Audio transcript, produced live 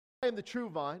I am the true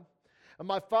vine, and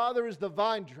my Father is the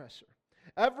vine dresser.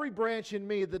 Every branch in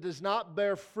me that does not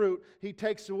bear fruit, He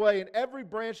takes away, and every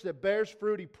branch that bears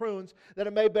fruit, He prunes, that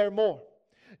it may bear more.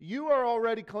 You are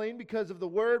already clean because of the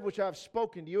word which I have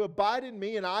spoken to you. Abide in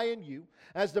me, and I in you.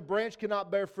 As the branch cannot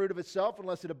bear fruit of itself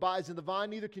unless it abides in the vine,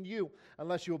 neither can you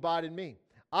unless you abide in me.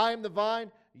 I am the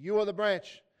vine, you are the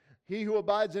branch. He who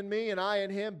abides in me, and I in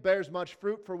him, bears much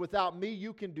fruit, for without me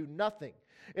you can do nothing.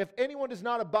 If anyone does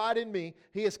not abide in me,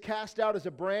 he is cast out as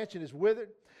a branch and is withered,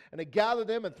 and they gather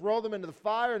them and throw them into the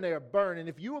fire, and they are burned. And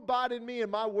if you abide in me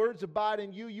and my words abide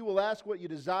in you, you will ask what you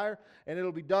desire, and it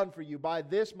will be done for you. By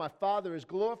this my Father is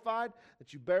glorified,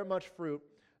 that you bear much fruit,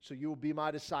 so you will be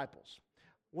my disciples.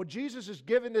 When Jesus is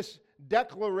giving this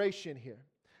declaration here,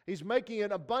 He's making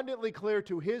it abundantly clear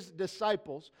to His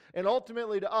disciples, and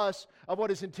ultimately to us, of what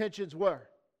His intentions were.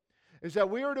 Is that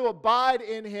we are to abide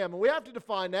in Him. And we have to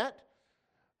define that.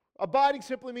 Abiding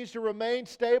simply means to remain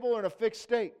stable or in a fixed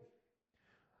state.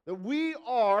 That we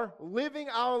are living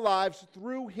our lives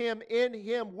through Him, in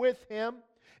Him, with Him.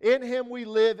 In Him we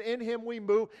live, in Him we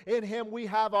move, in Him we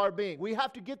have our being. We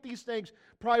have to get these things,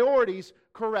 priorities,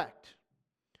 correct.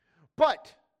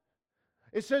 But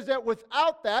it says that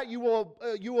without that you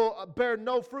will bear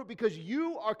no fruit because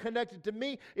you are connected to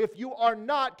me. If you are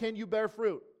not, can you bear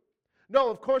fruit?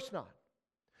 No, of course not.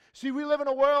 See, we live in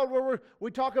a world where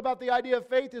we talk about the idea of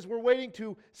faith as we're waiting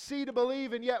to see to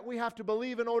believe, and yet we have to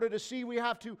believe in order to see. We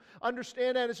have to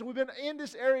understand that. And so we've been in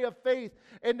this area of faith,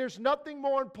 and there's nothing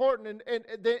more important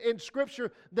in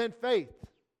Scripture than faith.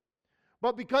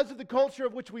 But because of the culture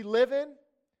of which we live in,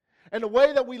 and the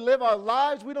way that we live our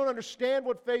lives, we don't understand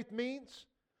what faith means.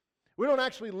 We don't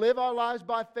actually live our lives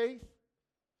by faith.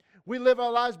 We live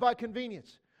our lives by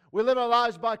convenience. We live our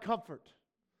lives by comfort.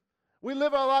 We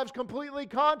live our lives completely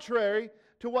contrary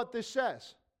to what this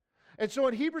says. And so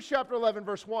in Hebrews chapter 11,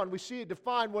 verse 1, we see it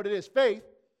defined what it is. Faith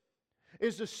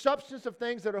is the substance of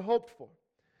things that are hoped for.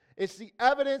 It's the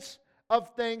evidence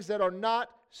of things that are not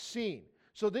seen.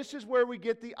 So this is where we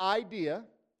get the idea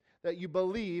that you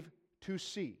believe to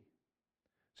see.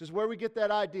 This is where we get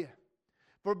that idea.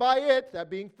 For by it,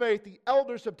 that being faith, the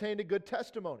elders obtained a good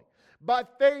testimony. By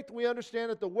faith we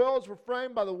understand that the worlds were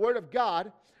framed by the word of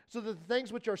God, so that the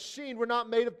things which are seen were not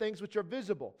made of things which are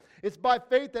visible. It's by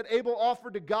faith that Abel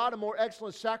offered to God a more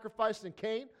excellent sacrifice than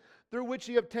Cain, through which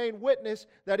he obtained witness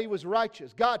that he was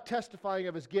righteous, God testifying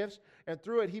of his gifts, and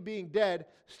through it he being dead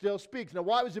still speaks. Now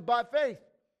why was it by faith?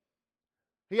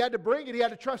 He had to bring it, he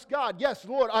had to trust God. Yes,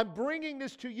 Lord, I'm bringing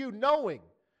this to you knowing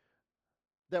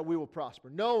that we will prosper,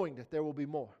 knowing that there will be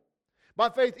more. By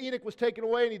faith Enoch was taken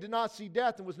away, and he did not see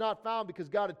death, and was not found because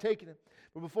God had taken him.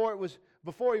 But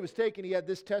before he was taken, he had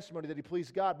this testimony that he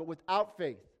pleased God. But without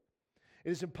faith,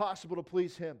 it is impossible to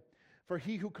please Him. For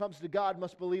he who comes to God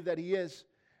must believe that He is,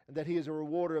 and that He is a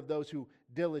rewarder of those who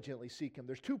diligently seek Him.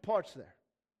 There's two parts there.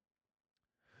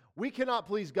 We cannot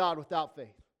please God without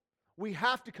faith. We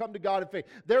have to come to God in faith.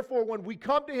 Therefore, when we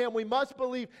come to Him, we must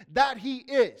believe that He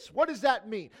is. What does that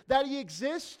mean? That He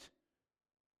exists?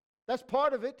 That's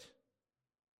part of it.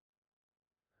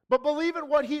 But believe in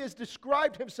what He has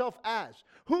described Himself as,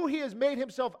 who He has made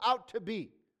Himself out to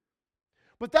be.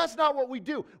 But that's not what we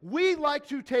do. We like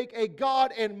to take a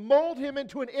God and mold Him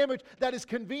into an image that is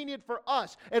convenient for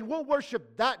us, and we'll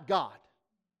worship that God.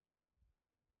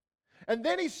 And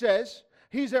then He says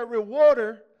He's a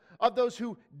rewarder of those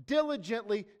who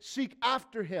diligently seek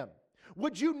after Him.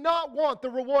 Would you not want the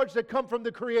rewards that come from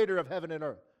the Creator of heaven and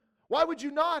earth? Why would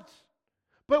you not?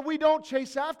 But we don't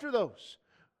chase after those.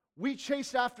 We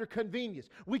chase after convenience.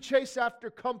 We chase after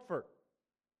comfort.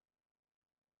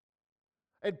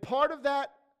 And part of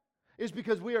that is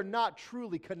because we are not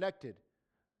truly connected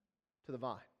to the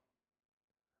vine.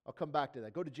 I'll come back to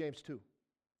that. Go to James 2.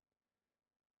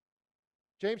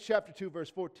 James chapter 2, verse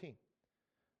 14.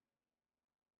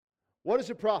 What does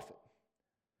it profit?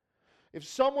 If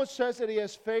someone says that he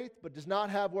has faith but does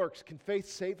not have works, can faith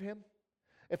save him?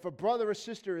 If a brother or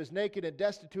sister is naked and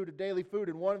destitute of daily food,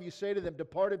 and one of you say to them,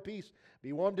 depart in peace,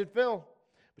 be warmed and filled,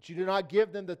 but you do not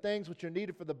give them the things which are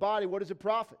needed for the body, what does it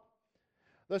profit?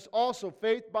 Thus also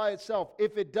faith by itself,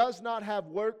 if it does not have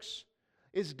works,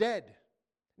 is dead.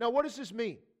 Now what does this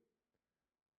mean?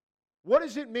 What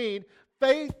does it mean?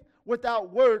 Faith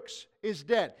without works is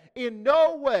dead. In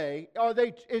no way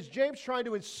is James trying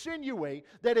to insinuate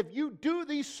that if you do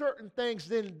these certain things,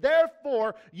 then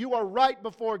therefore you are right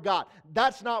before God.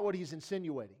 That's not what he's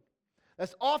insinuating.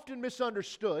 That's often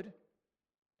misunderstood,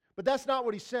 but that's not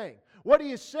what he's saying. What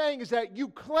he is saying is that you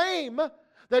claim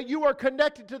that you are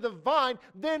connected to the vine,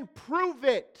 then prove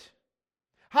it.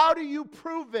 How do you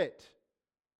prove it?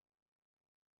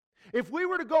 If we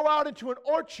were to go out into an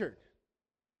orchard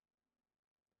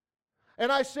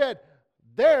And I said,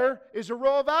 there is a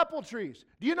row of apple trees.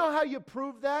 Do you know how you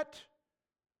prove that?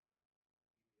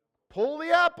 Pull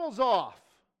the apples off.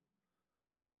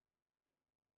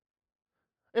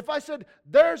 If I said,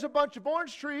 there's a bunch of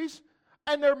orange trees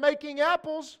and they're making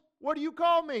apples, what do you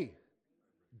call me?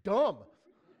 Dumb.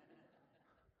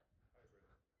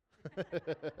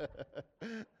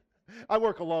 I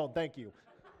work alone, thank you.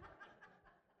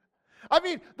 I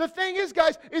mean, the thing is,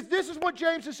 guys, is this is what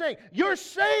James is saying. You're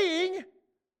saying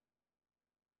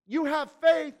you have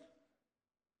faith,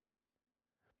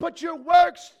 but your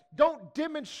works don't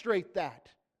demonstrate that.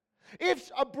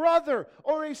 If a brother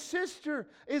or a sister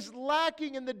is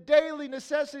lacking in the daily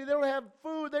necessity, they don't have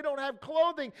food, they don't have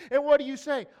clothing, and what do you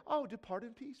say? Oh, depart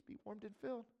in peace, be warmed and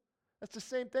filled. That's the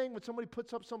same thing when somebody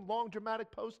puts up some long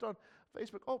dramatic post on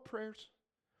Facebook. Oh, prayers.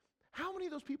 How many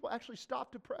of those people actually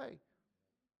stop to pray?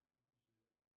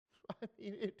 I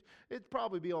mean, it'd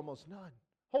probably be almost none.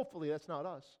 Hopefully that's not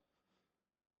us.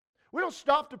 We don't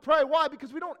stop to pray. Why?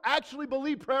 Because we don't actually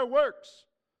believe prayer works.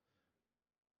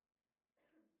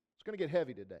 It's going to get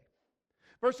heavy today.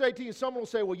 Verse 18, someone will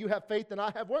say, well, you have faith and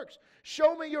I have works.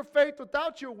 Show me your faith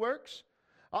without your works.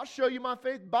 I'll show you my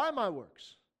faith by my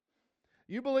works.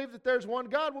 You believe that there's one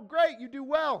God? Well, great, you do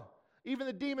well. Even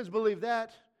the demons believe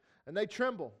that, and they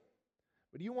tremble.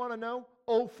 But do you want to know,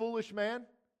 oh foolish man?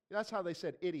 That's how they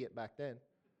said idiot back then.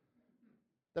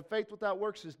 The faith without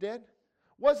works is dead.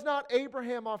 Was not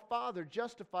Abraham our father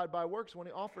justified by works when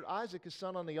he offered Isaac his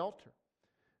son on the altar?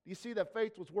 Do you see that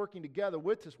faith was working together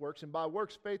with his works, and by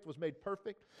works faith was made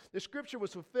perfect? The scripture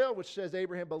was fulfilled which says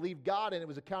Abraham believed God and it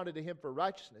was accounted to him for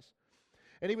righteousness.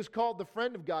 And he was called the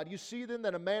friend of God. You see then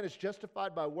that a man is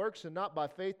justified by works and not by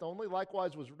faith only.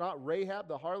 Likewise was not Rahab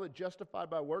the harlot justified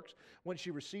by works when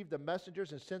she received the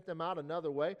messengers and sent them out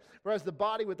another way? For as the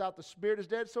body without the spirit is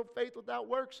dead, so faith without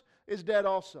works is dead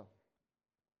also.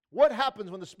 What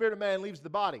happens when the spirit of man leaves the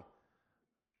body?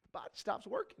 The body stops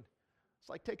working. It's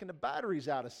like taking the batteries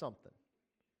out of something.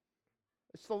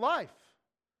 It's the life.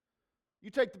 You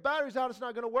take the batteries out, it's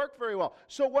not going to work very well.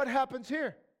 So what happens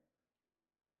here?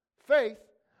 Faith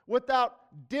without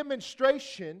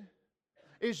demonstration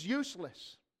is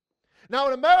useless. Now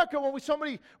in America,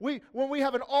 when we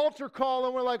have an altar call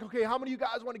and we're like, okay, how many of you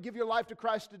guys want to give your life to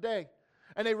Christ today?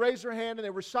 And they raise their hand and they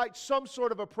recite some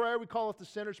sort of a prayer. We call it the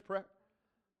sinner's prayer.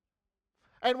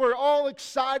 And we're all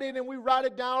excited and we write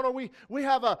it down, or we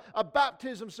have a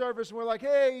baptism service and we're like,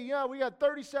 hey, yeah, we got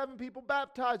 37 people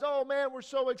baptized. Oh man, we're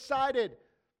so excited.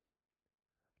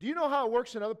 Do you know how it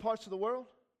works in other parts of the world?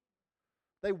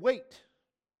 They wait.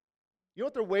 You know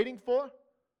what they're waiting for?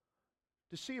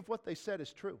 To see if what they said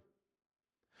is true.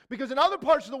 Because in other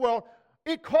parts of the world,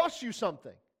 it costs you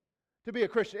something to be a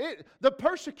Christian. The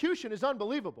persecution is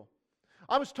unbelievable.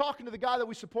 I was talking to the guy that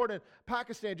we support in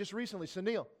Pakistan just recently,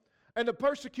 Sunil. And the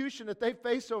persecution that they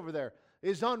face over there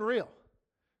is unreal.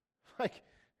 Like,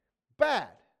 bad.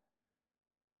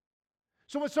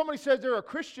 So when somebody says they're a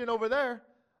Christian over there,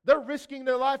 they're risking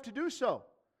their life to do so.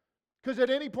 Because at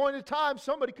any point in time,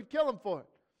 somebody could kill them for it.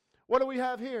 What do we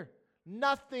have here?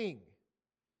 Nothing.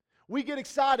 We get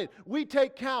excited. We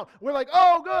take count. We're like,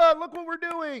 oh, good, look what we're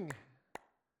doing.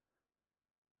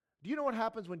 Do you know what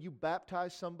happens when you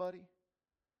baptize somebody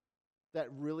that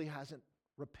really hasn't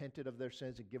repented of their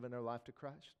sins and given their life to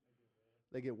Christ?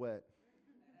 They get wet.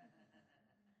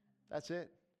 That's it.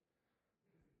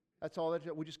 That's all.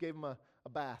 We just gave them a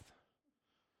bath.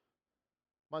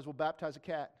 Might as well baptize a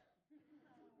cat.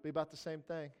 Be about the same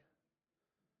thing.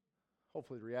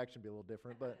 Hopefully the reaction will be a little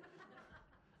different, but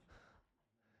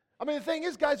I mean, the thing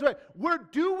is, guys, we're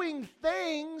doing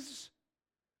things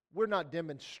we're not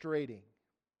demonstrating.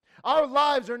 Our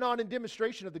lives are not in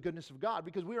demonstration of the goodness of God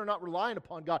because we are not relying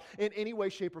upon God in any way,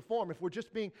 shape, or form. If we're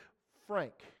just being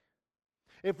frank,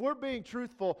 if we're being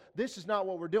truthful, this is not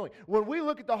what we're doing. When we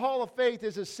look at the Hall of Faith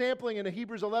as a sampling in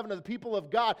Hebrews 11 of the people of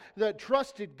God that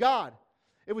trusted God,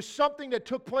 it was something that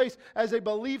took place as a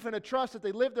belief and a trust that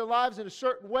they lived their lives in a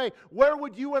certain way. Where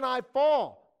would you and I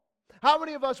fall? How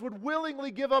many of us would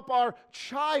willingly give up our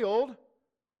child,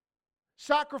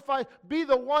 be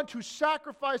the one to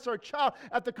sacrifice our child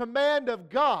at the command of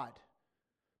God?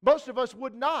 Most of us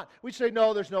would not. We'd say,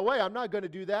 no, there's no way. I'm not going to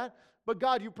do that. But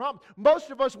God, you promised. Most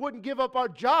of us wouldn't give up our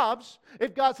jobs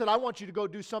if God said, I want you to go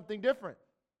do something different.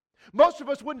 Most of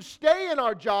us wouldn't stay in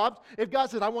our jobs if God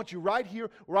said, I want you right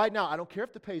here, right now. I don't care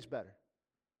if the pay's better.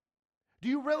 Do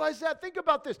you realize that? Think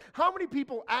about this. How many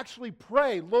people actually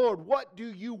pray, Lord, what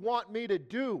do you want me to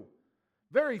do?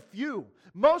 Very few.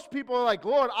 Most people are like,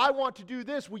 Lord, I want to do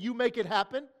this. Will you make it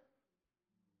happen?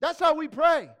 That's how we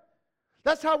pray.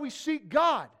 That's how we seek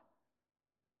God.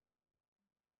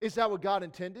 Is that what God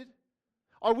intended?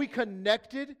 Are we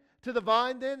connected to the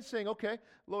vine then, saying, okay,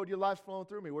 Lord, your life's flowing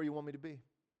through me. Where do you want me to be?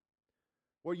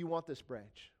 Where do you want this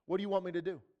branch? What do you want me to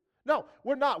do? No,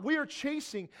 we're not. We are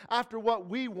chasing after what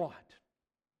we want.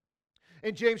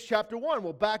 In James chapter 1,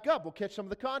 we'll back up. We'll catch some of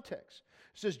the context.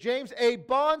 It says, James, a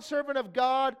bondservant of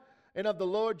God and of the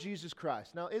Lord Jesus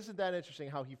Christ. Now, isn't that interesting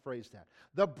how he phrased that?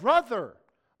 The brother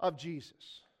of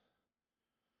Jesus.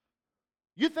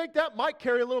 You think that might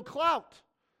carry a little clout.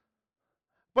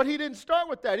 But he didn't start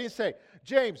with that. He didn't say,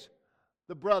 James,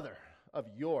 the brother of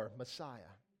your Messiah.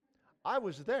 I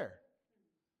was there.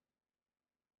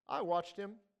 I watched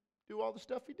him do all the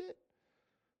stuff he did.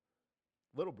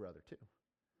 Little brother, too.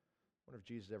 I wonder if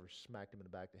Jesus ever smacked him in the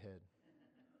back of the head.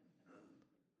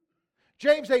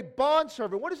 James, a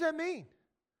bondservant. What does that mean?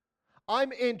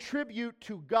 I'm in tribute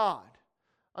to God.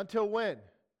 Until when?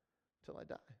 Until I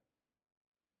die.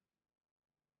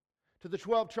 To the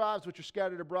 12 tribes which are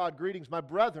scattered abroad, greetings, my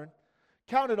brethren.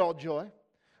 Count it all joy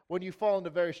when you fall into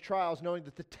various trials, knowing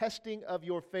that the testing of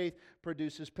your faith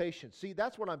produces patience. See,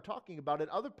 that's what I'm talking about. In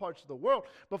other parts of the world,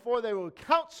 before they will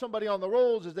count somebody on the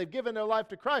rolls as they've given their life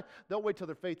to Christ, they'll wait till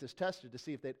their faith is tested to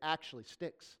see if it actually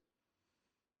sticks.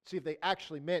 See if they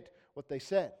actually meant what they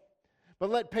said. But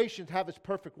let patience have its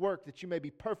perfect work, that you may be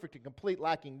perfect and complete,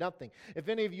 lacking nothing. If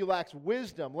any of you lacks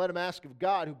wisdom, let him ask of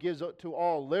God, who gives to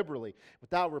all liberally,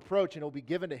 without reproach, and it will be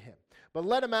given to him. But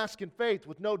let him ask in faith,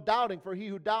 with no doubting, for he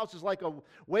who doubts is like a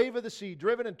wave of the sea,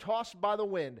 driven and tossed by the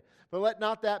wind. But let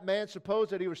not that man suppose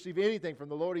that he receive anything from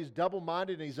the Lord. He's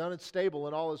double-minded and he's unstable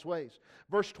in all his ways.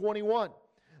 Verse 21.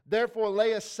 Therefore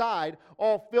lay aside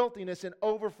all filthiness and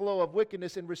overflow of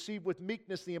wickedness, and receive with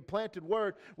meekness the implanted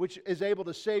word, which is able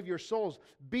to save your souls.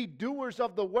 Be doers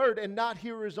of the word and not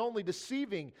hearers only,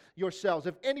 deceiving yourselves.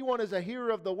 If anyone is a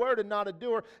hearer of the word and not a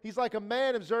doer, he's like a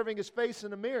man observing his face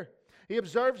in a mirror. He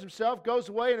observes himself, goes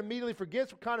away, and immediately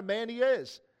forgets what kind of man he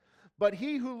is. But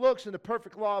he who looks in the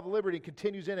perfect law of liberty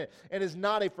continues in it, and is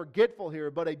not a forgetful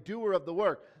hearer, but a doer of the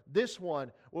work, this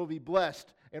one will be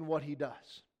blessed in what he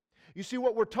does. You see,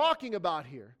 what we're talking about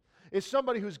here is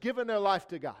somebody who's given their life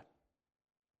to God.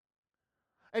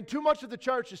 And too much of the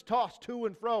church is tossed to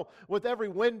and fro with every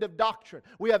wind of doctrine.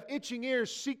 We have itching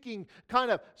ears seeking kind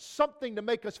of something to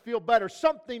make us feel better,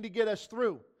 something to get us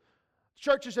through.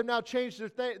 Churches have now changed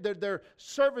their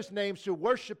service names to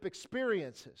worship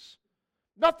experiences.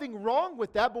 Nothing wrong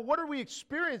with that, but what are we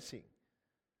experiencing?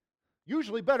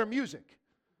 Usually better music.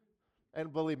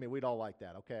 And believe me, we'd all like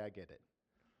that, okay? I get it.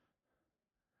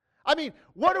 I mean,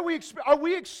 what are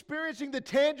we experiencing the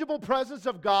tangible presence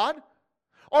of God?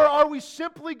 Or are we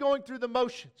simply going through the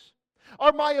motions?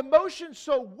 Are my emotions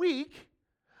so weak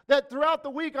that throughout the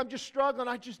week I'm just struggling,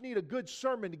 I just need a good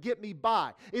sermon to get me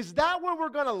by? Is that where we're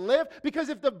going to live? Because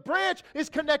if the branch is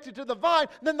connected to the vine,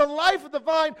 then the life of the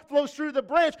vine flows through the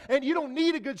branch, and you don't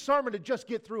need a good sermon to just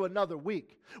get through another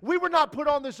week. We were not put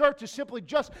on this earth to simply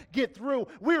just get through.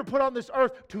 We were put on this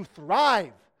earth to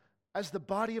thrive as the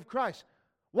body of Christ.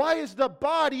 Why is the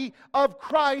body of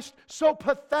Christ so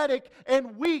pathetic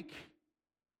and weak?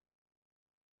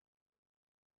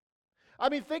 I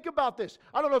mean, think about this.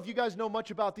 I don't know if you guys know much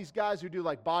about these guys who do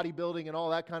like bodybuilding and all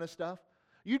that kind of stuff.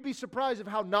 You'd be surprised at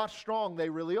how not strong they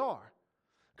really are.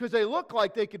 Because they look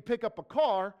like they could pick up a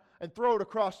car and throw it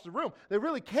across the room. They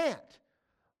really can't.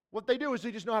 What they do is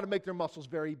they just know how to make their muscles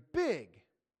very big.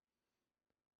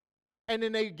 And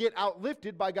then they get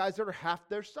outlifted by guys that are half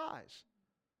their size.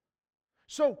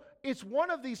 So it's one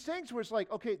of these things where it's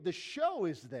like, okay, the show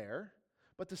is there,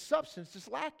 but the substance is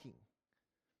lacking.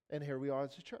 And here we are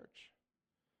as a church.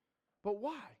 But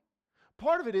why?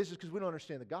 Part of it is because we don't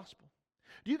understand the gospel.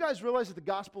 Do you guys realize that the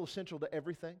gospel is central to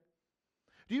everything?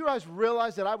 Do you guys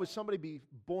realize that I would somebody be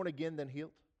born again then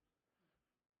healed?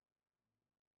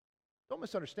 Don't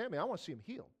misunderstand me. I want to see them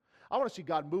healed. I want to see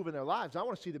God move in their lives. I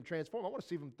want to see them transform. I want to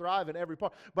see them thrive in every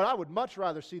part. But I would much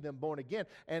rather see them born again.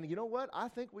 And you know what? I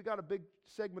think we got a big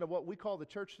segment of what we call the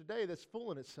church today that's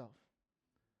fooling itself.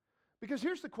 Because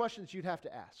here's the questions you'd have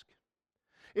to ask.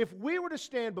 If we were to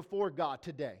stand before God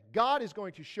today, God is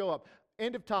going to show up.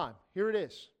 End of time. Here it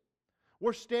is.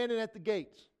 We're standing at the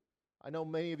gates. I know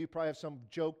many of you probably have some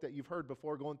joke that you've heard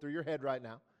before going through your head right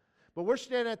now. But we're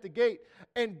standing at the gate,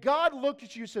 and God looked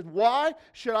at you and said, why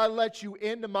should I let you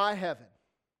into my heaven?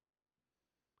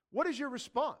 What is your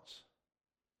response?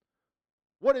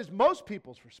 What is most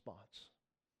people's response?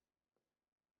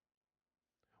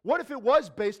 What if it was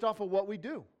based off of what we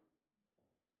do?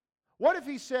 What if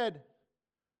he said,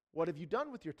 what have you done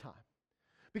with your time?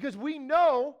 Because we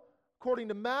know, according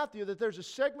to Matthew, that there's a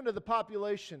segment of the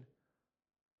population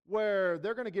where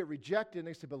they're going to get rejected, and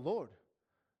they say, but Lord,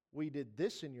 we did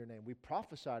this in your name. We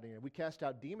prophesied in your name. We cast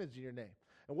out demons in your name.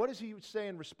 And what does he say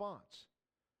in response?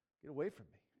 Get away from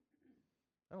me.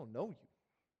 I don't know you.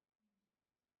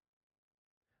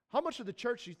 How much of the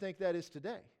church do you think that is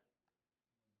today?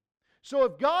 So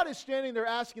if God is standing there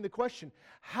asking the question,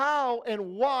 how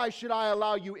and why should I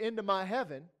allow you into my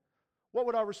heaven? What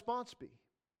would our response be?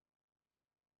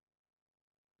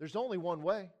 There's only one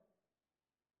way.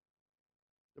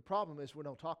 The problem is we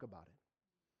don't talk about it.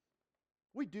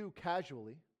 We do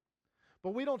casually,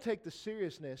 but we don't take the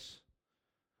seriousness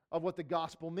of what the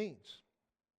gospel means.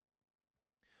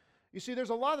 You see, there's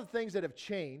a lot of things that have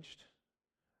changed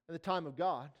in the time of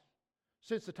God,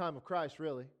 since the time of Christ,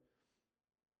 really.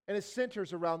 And it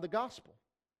centers around the gospel.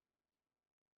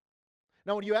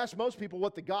 Now, when you ask most people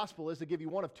what the gospel is, they give you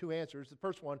one of two answers. The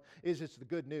first one is it's the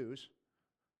good news.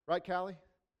 Right, Callie?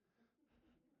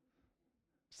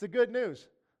 It's the good news.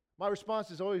 My response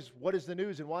is always, what is the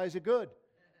news and why is it good?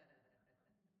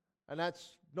 And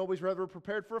nobody's ever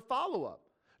prepared for a follow-up.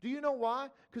 Do you know why?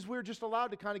 Because we're just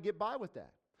allowed to kind of get by with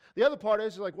that. The other part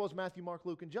is like, well, it's Matthew, Mark,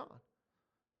 Luke, and John.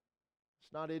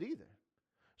 It's not it either.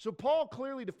 So Paul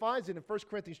clearly defines it in 1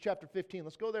 Corinthians chapter 15.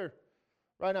 Let's go there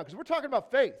right now because we're talking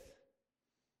about faith.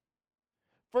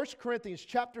 1 Corinthians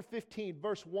chapter 15,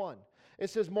 verse 1. It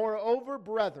says, moreover,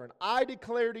 brethren, I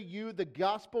declare to you the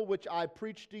gospel which I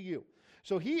preached to you.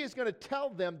 So he is going to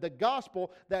tell them the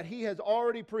gospel that he has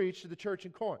already preached to the church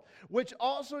in Corinth, which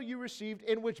also you received,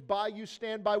 in which by you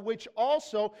stand, by which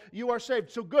also you are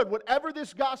saved. So good, whatever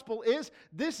this gospel is,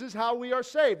 this is how we are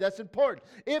saved. That's important.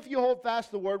 If you hold fast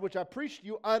the word which I preached to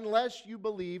you, unless you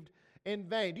believed in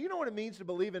vain. Do you know what it means to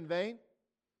believe in vain?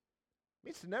 It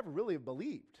means to never really have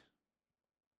believed.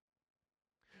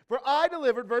 For I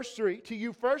delivered, verse 3, to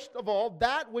you first of all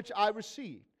that which I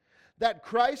received, that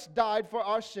Christ died for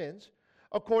our sins,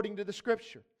 according to the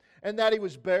Scripture, and that he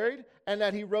was buried, and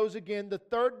that he rose again the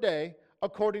third day,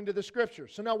 according to the Scripture.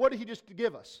 So now what did he just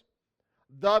give us?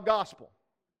 The gospel.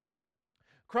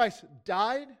 Christ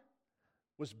died,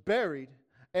 was buried,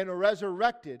 and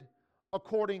resurrected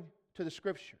according to the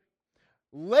Scripture.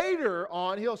 Later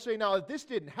on, he'll say, now if this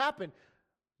didn't happen,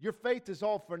 your faith is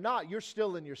all for naught. You're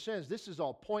still in your sins. This is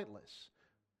all pointless.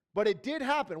 But it did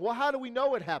happen. Well, how do we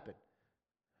know it happened?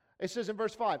 It says in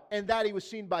verse 5, and that he was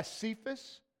seen by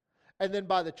Cephas, and then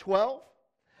by the 12.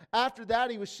 After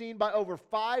that, he was seen by over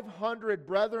 500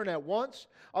 brethren at once,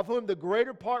 of whom the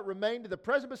greater part remain to the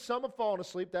present, but some have fallen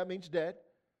asleep. That means dead.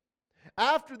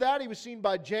 After that, he was seen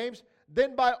by James,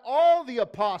 then by all the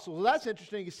apostles. Well, that's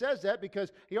interesting. He says that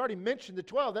because he already mentioned the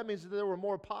 12. That means that there were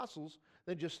more apostles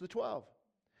than just the 12.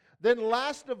 Then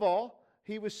last of all,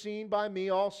 he was seen by me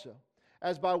also,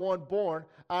 as by one born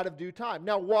out of due time.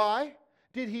 Now, why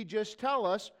did he just tell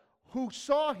us who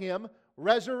saw him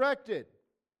resurrected?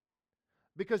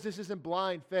 Because this isn't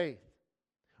blind faith.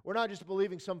 We're not just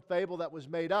believing some fable that was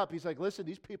made up. He's like, listen,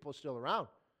 these people are still around.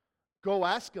 Go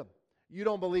ask them. You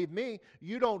don't believe me.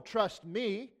 You don't trust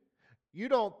me. You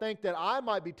don't think that I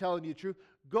might be telling you the truth.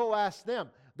 Go ask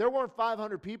them. There weren't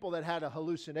 500 people that had a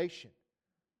hallucination.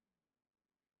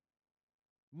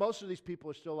 Most of these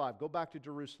people are still alive. Go back to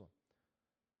Jerusalem.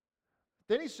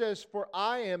 Then he says, for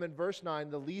I am, in verse 9,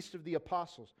 the least of the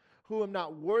apostles, who am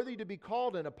not worthy to be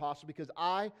called an apostle, because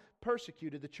I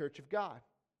persecuted the church of God.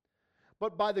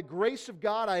 But by the grace of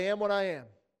God I am what I am.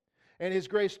 And his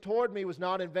grace toward me was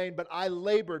not in vain, but I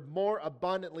labored more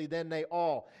abundantly than they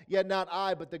all. Yet not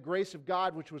I, but the grace of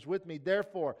God which was with me.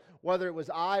 Therefore, whether it was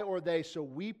I or they, so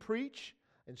we preach,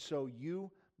 and so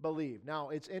you believe. Now,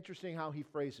 it's interesting how he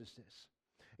phrases this.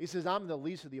 He says, I'm the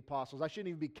least of the apostles. I shouldn't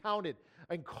even be counted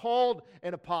and called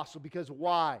an apostle because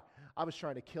why? I was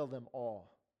trying to kill them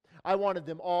all. I wanted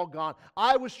them all gone.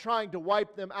 I was trying to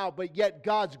wipe them out, but yet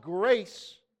God's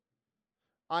grace,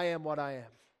 I am what I am.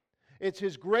 It's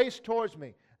His grace towards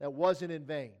me that wasn't in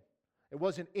vain. It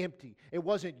wasn't empty. It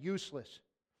wasn't useless.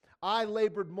 I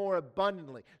labored more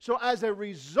abundantly. So as a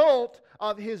result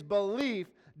of his belief,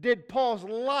 did Paul's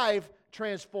life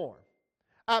transform?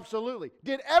 Absolutely.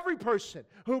 Did every person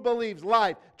who believes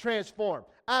life transform?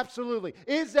 Absolutely.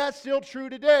 Is that still true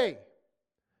today?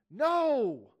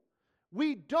 No,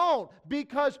 we don't,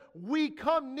 because we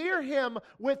come near Him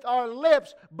with our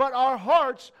lips, but our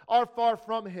hearts are far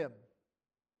from Him.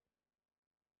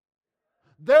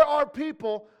 There are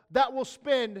people that will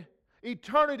spend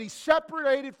eternity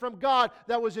separated from God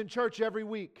that was in church every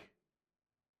week.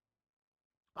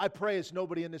 I pray it's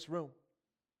nobody in this room.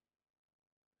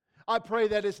 I pray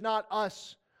that it's not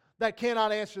us that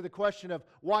cannot answer the question of,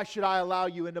 why should I allow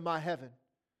you into my heaven?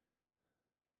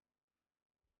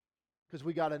 Because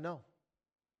we got to know.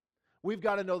 We've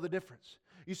got to know the difference.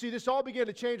 You see, this all began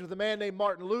to change with a man named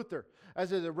Martin Luther as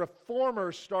the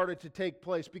reformers started to take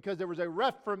place, because there was a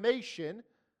reformation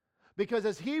Because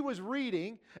as he was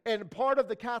reading, and part of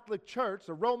the Catholic Church,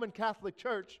 the Roman Catholic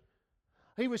Church,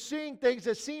 he was seeing things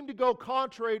that seemed to go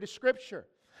contrary to Scripture.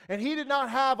 And he did not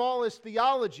have all his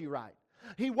theology right.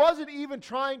 He wasn't even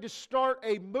trying to start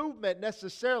a movement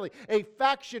necessarily, a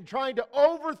faction trying to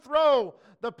overthrow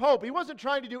the Pope. He wasn't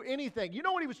trying to do anything. You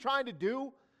know what he was trying to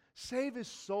do? Save his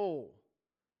soul.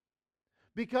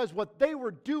 Because what they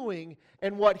were doing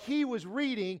and what he was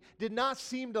reading did not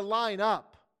seem to line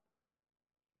up.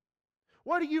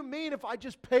 What do you mean if I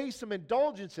just pay some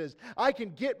indulgences, I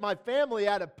can get my family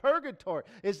out of purgatory?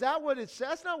 Is that what it says?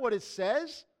 That's not what it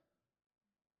says.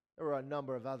 There were a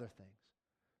number of other things.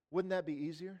 Wouldn't that be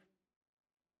easier?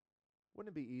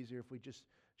 Wouldn't it be easier if we just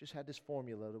had this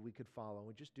formula that we could follow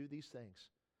and just do these things?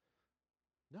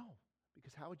 No,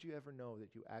 because how would you ever know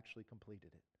that you actually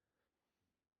completed it?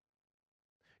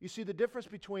 You see, the difference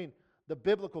between the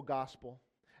biblical gospel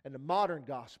and the modern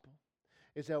gospel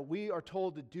is that we are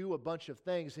told to do a bunch of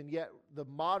things, and yet the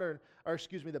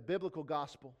biblical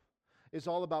gospel is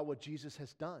all about what Jesus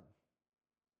has done.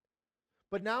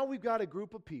 But now we've got a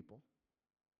group of people,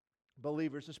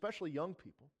 believers, especially young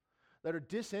people, that are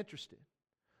disinterested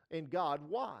in God.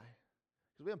 Why?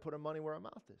 Because we haven't put our money where our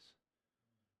mouth is.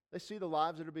 They see the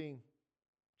lives that are being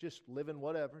just living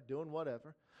whatever, doing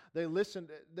whatever. They listen.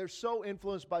 They're so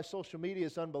influenced by social media,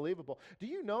 it's unbelievable. Do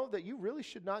you know that you really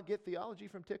should not get theology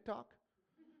from TikTok?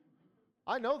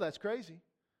 I know that's crazy.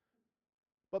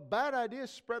 But bad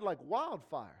ideas spread like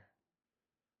wildfire.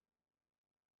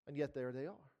 And yet there they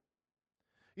are.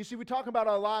 You see, we talk about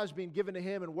our lives being given to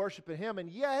Him and worshiping Him, and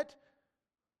yet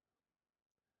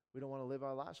we don't want to live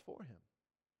our lives for Him.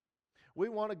 We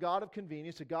want a God of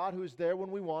convenience, a God who is there when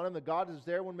we want Him, a God who is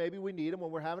there when maybe we need Him, when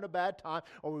we're having a bad time,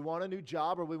 or we want a new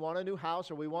job, or we want a new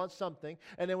house, or we want something.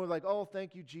 And then we're like, oh,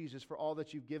 thank you, Jesus, for all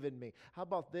that you've given me. How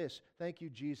about this? Thank you,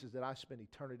 Jesus, that I spend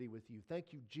eternity with you.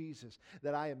 Thank you, Jesus,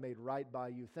 that I am made right by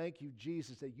you. Thank you,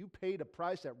 Jesus, that you paid a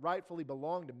price that rightfully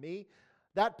belonged to me.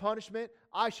 That punishment,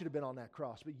 I should have been on that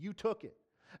cross, but you took it.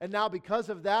 And now because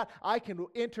of that, I can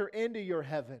enter into your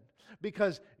heaven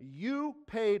because you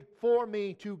paid for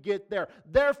me to get there.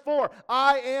 Therefore,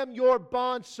 I am your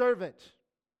bondservant.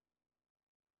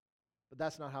 But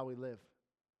that's not how we live.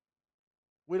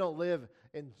 We don't live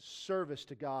in service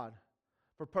to God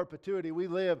for perpetuity. We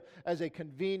live as a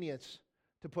convenience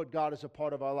to put God as a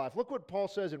part of our life. Look what Paul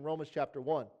says in Romans chapter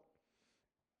 1.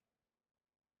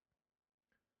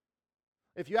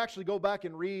 If you actually go back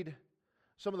and read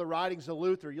some of the writings of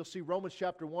Luther, you'll see Romans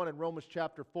chapter 1 and Romans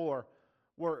chapter 4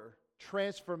 were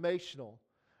transformational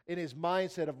in his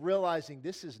mindset of realizing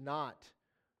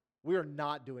we are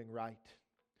not doing right.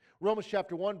 Romans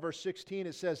chapter 1 verse 16,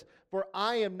 it says, "For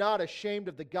I am not ashamed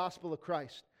of the gospel of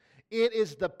Christ. It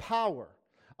is the power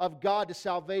of God to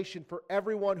salvation for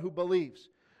everyone who believes,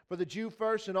 for the Jew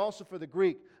first and also for the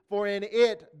Greek. For in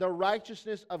it the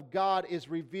righteousness of God is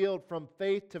revealed from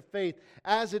faith to faith,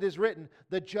 as it is written,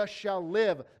 the just shall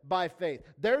live by faith."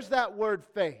 There's that word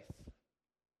faith.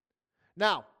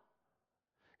 Now,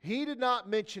 he did not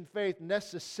mention faith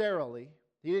necessarily.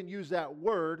 He didn't use that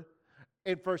word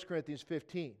in 1 Corinthians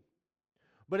 15.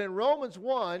 But in Romans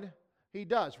 1, he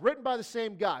does. Written by the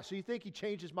same guy. So you think he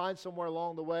changed his mind somewhere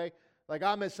along the way? Like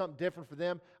I meant something different for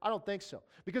them? I don't think so.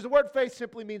 Because the word faith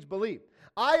simply means believe.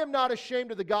 I am not ashamed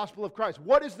of the gospel of Christ.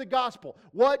 What is the gospel?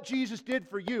 What Jesus did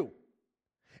for you.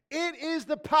 It is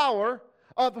the power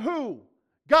of who?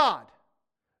 God.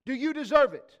 Do you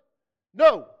deserve it?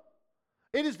 No.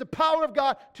 It is the power of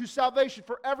God to salvation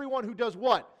for everyone who does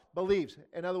what? Believes.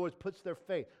 In other words, puts their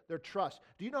faith, their trust.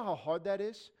 Do you know how hard that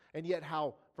is? And yet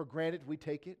how for granted we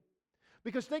take it?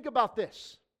 Because think about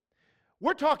this.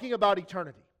 We're talking about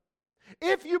eternity.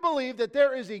 If you believe that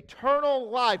there is eternal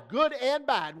life, good and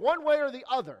bad, one way or the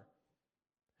other,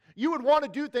 you would want to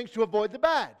do things to avoid the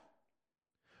bad.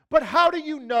 But how do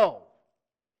you know?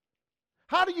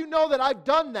 How do you know that I've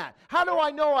done that? How do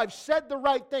I know I've said the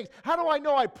right things? How do I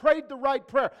know I prayed the right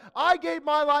prayer? I gave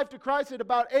my life to Christ at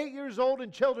about 8 years old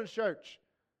in children's church.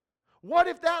 What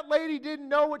if that lady didn't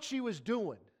know what she was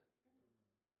doing?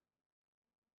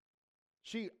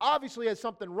 She obviously had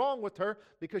something wrong with her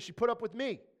because she put up with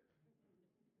me.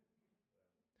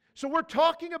 So we're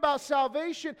talking about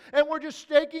salvation, and we're just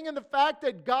staking in the fact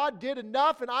that God did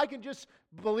enough, and I can just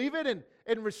believe it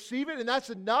and receive it, and that's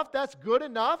enough, that's good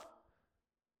enough.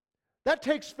 That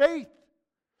takes faith.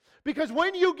 Because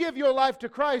when you give your life to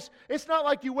Christ, it's not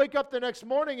like you wake up the next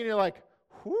morning and you're like,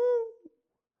 whoo,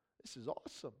 this is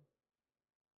awesome.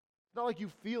 It's not like you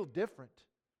feel different.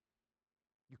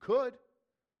 You could,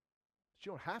 but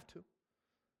you don't have to.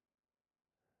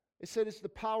 It said it's the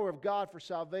power of God for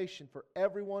salvation for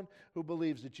everyone who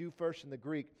believes, the Jew first and the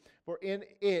Greek. For in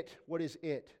it, what is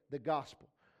it? The gospel.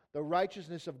 The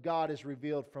righteousness of God is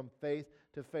revealed from faith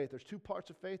to faith. There's two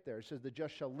parts of faith there. It says the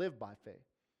just shall live by faith.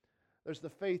 There's the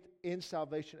faith in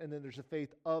salvation, and then there's the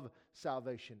faith of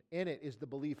salvation. In it is the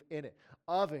belief in it.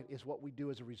 Of it is what we do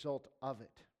as a result of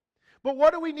it. But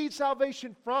what do we need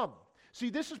salvation from? See,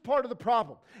 this is part of the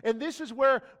problem. And this is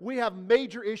where we have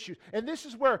major issues. And this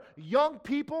is where young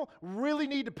people really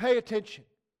need to pay attention.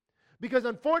 Because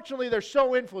unfortunately, they're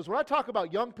so influenced. When I talk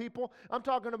about young people, I'm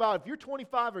talking about if you're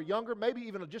 25 or younger, maybe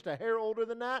even just a hair older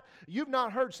than that, you've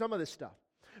not heard some of this stuff.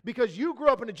 Because you grew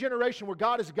up in a generation where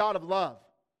God is a God of love.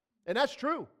 And that's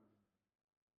true.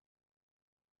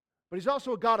 But He's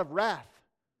also a God of wrath.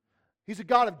 He's a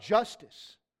God of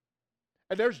justice.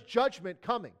 And there's judgment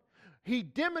coming. He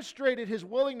demonstrated His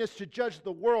willingness to judge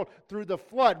the world through the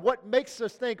flood. What makes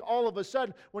us think all of a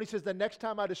sudden, when He says, the next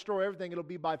time I destroy everything, it'll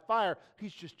be by fire,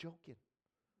 He's just joking.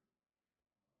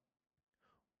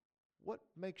 What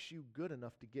makes you good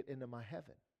enough to get into my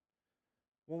heaven?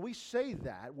 When we say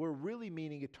that, we're really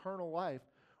meaning eternal life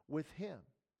with Him.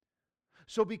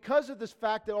 So because of this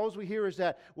fact that all we hear is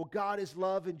that, well, God is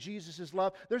love and Jesus is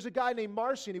love, there's a guy named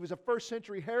Marcion. He was a first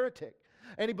century heretic.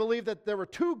 And he believed that there were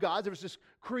two gods. There was this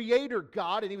creator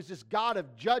God, and He was this God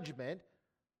of judgment.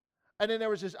 And then there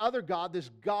was this other God, this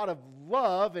God of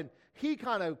love, and he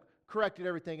kind of corrected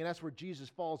everything, and that's where Jesus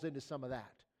falls into some of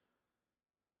that.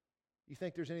 You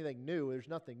think there's anything new? There's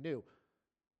nothing new.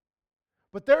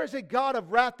 But there is a God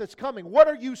of wrath that's coming. What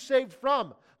are you saved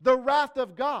from? The wrath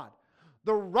of God.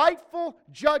 The rightful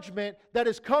judgment that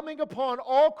is coming upon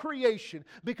all creation,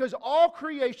 because all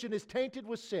creation is tainted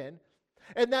with sin.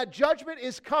 And that judgment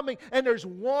is coming, and there's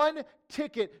one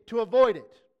ticket to avoid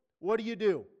it. What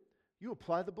do? You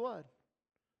apply the blood.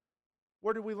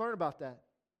 Where did we learn about that?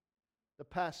 The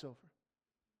Passover.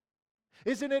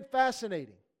 Isn't it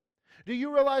fascinating? Do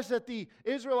you realize that the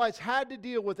Israelites had to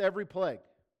deal with every plague?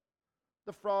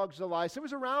 The frogs, the lice, it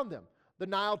was around them. The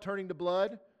Nile turning to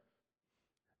blood.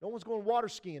 No one's going water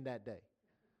skiing that day.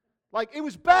 Like, it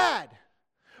was bad.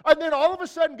 And then all of a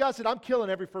sudden, God said, I'm killing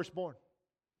every firstborn.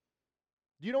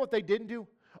 Do you know what they didn't do?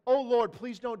 Oh, Lord,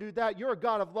 please don't do that. You're a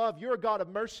God of love. You're a God of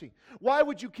mercy. Why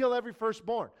would you kill every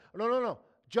firstborn? No.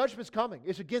 Judgment's coming.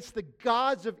 It's against the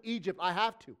gods of Egypt. I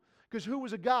have to. Because who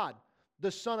was a god?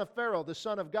 The son of Pharaoh, the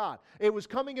son of God. It was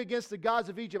coming against the gods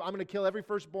of Egypt. I'm going to kill every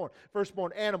firstborn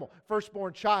animal,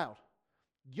 firstborn child,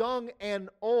 young and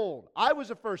old. I was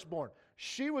a firstborn.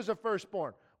 She was a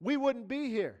firstborn. We wouldn't be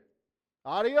here.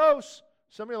 Adios.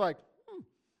 Some of you are like,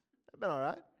 that's been all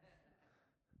right.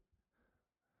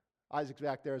 Isaac's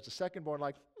back there as the secondborn,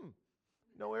 like,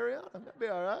 no Ariana, that'd be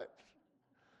all right.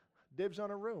 Dibs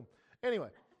on a room. Anyway,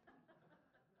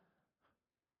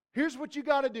 here's what you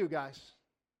got to do, guys.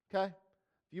 Okay?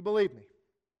 If you believe me.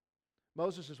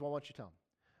 Moses says, well, I want you to tell them.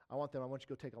 I want you to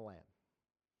go take a lamb.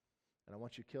 And I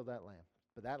want you to kill that lamb.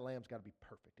 But that lamb's got to be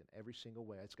perfect in every single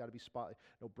way. It's got to be spotless.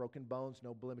 No broken bones,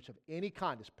 no blemish of any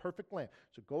kind. It's perfect lamb.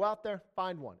 So go out there,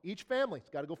 find one. Each family's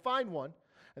got to go find one,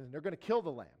 and then they're going to kill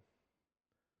the lamb.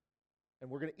 And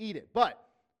we're going to eat it. But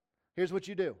here's what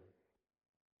you do.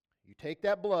 You take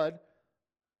that blood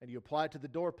and you apply it to the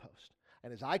doorpost.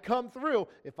 And as I come through,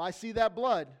 if I see that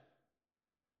blood,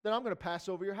 then I'm going to pass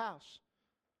over your house.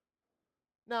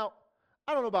 Now,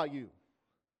 I don't know about you.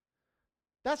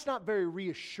 That's not very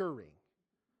reassuring.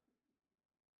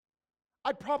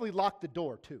 I'd probably lock the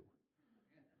door too.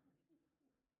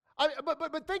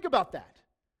 But think about that.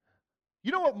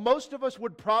 You know what most of us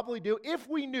would probably do if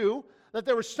we knew that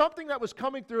there was something that was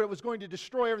coming through that was going to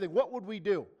destroy everything? What would we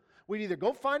do? We'd either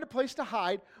go find a place to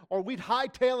hide or we'd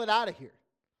hightail it out of here.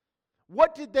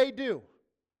 What did they do?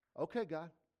 Okay,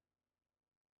 God.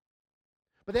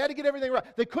 But they had to get everything right.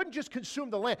 They couldn't just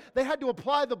consume the lamb. They had to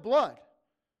apply the blood.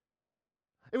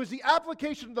 It was the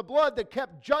application of the blood that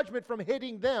kept judgment from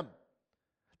hitting them.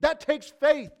 That takes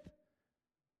faith.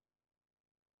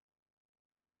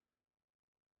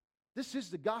 This is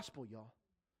the gospel, y'all.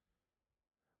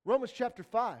 Romans chapter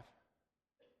 5,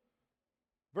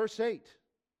 verse 8.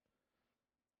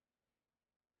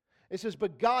 It says,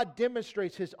 but God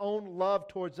demonstrates His own love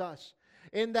towards us,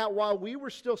 in that while we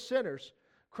were still sinners,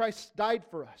 Christ died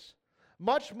for us.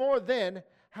 Much more then,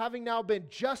 having now been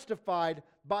justified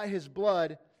by His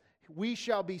blood, we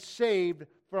shall be saved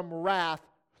from wrath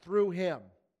through Him.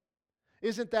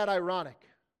 Isn't that ironic?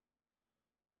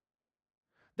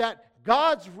 That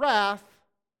God's wrath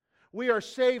we are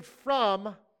saved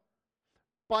from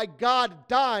by God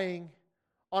dying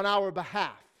on our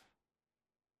behalf.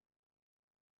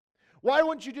 Why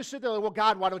wouldn't you just sit there like, well,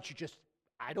 God, why don't you just,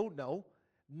 I don't know.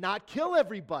 not kill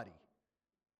everybody.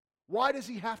 Why does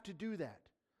he have to do that?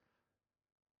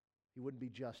 He wouldn't be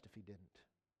just if he didn't.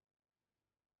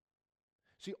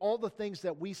 See, all the things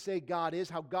that we say God is,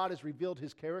 how God has revealed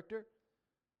his character,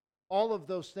 all of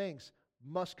those things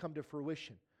must come to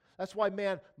fruition. That's why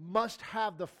man must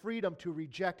have the freedom to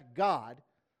reject God.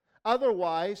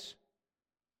 Otherwise,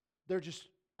 they're just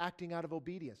acting out of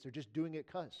obedience. They're just doing it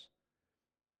because.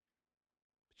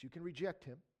 But you can reject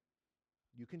him.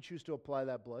 You can choose to apply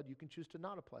that blood. You can choose to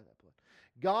not apply that blood.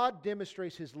 God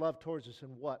demonstrates his love towards us in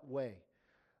what way?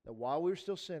 That while we were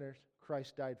still sinners,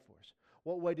 Christ died for us.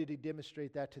 What way did he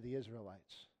demonstrate that to the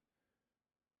Israelites?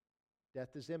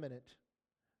 Death is imminent.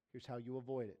 Here's how you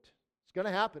avoid it. It's going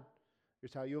to happen.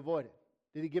 Here's how you avoid it.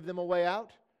 Did he give them a way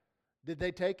out? Did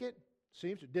they take it?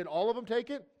 Did all of them take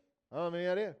it? I don't have any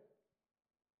idea.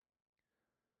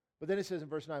 But then it says in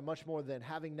verse 9, much more than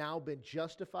having now been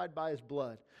justified by his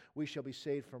blood, we shall be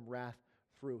saved from wrath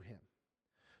through him.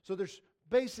 So there's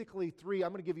basically three,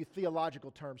 I'm going to give you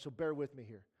theological terms, so bear with me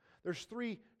here. There's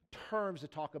three terms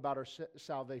that talk about our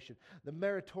salvation. The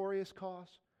meritorious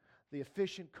cause, the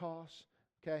efficient cause,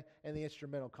 okay, and the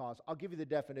instrumental cause. I'll give you the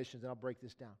definitions and I'll break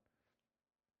this down.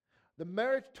 The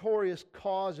meritorious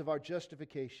cause of our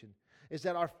justification is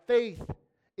that our faith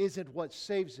isn't what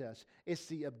saves us. It's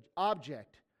the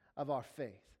object of our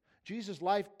faith. Jesus'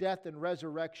 life, death, and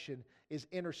resurrection is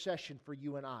intercession for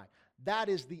you and I. That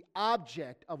is the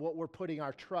object of what we're putting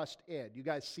our trust in. You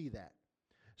guys see that?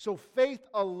 So faith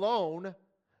alone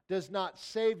does not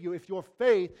save you if your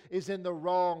faith is in the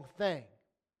wrong thing.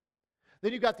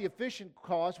 Then you've got the efficient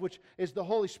cause, which is the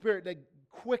Holy Spirit that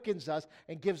quickens us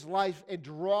and gives life and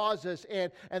draws us in.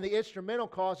 And the instrumental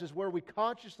cause is where we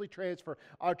consciously transfer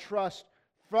our trust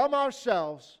from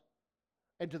ourselves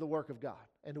into the work of God,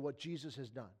 into what Jesus has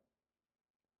done.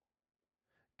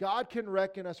 God can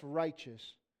reckon us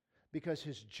righteous because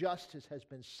his justice has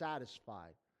been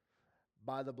satisfied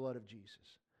by the blood of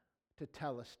Jesus.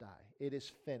 Tetelestai, it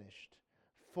is finished,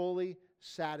 fully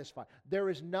satisfied. There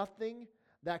is nothing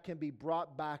that can be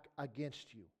brought back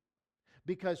against you.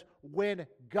 Because when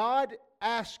God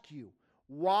asks you,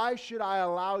 why should I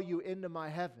allow you into my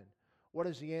heaven? What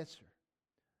is the answer?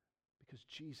 Because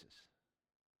Jesus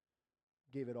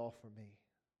gave it all for me.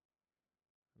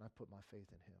 And I put my faith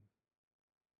in him.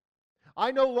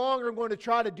 I no longer am going to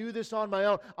try to do this on my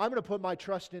own. I'm going to put my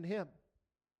trust in him.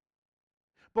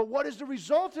 But what is the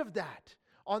result of that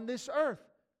on this earth?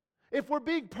 If we're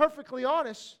being perfectly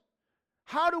honest,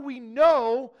 how do we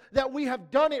know that we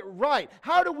have done it right?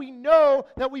 How do we know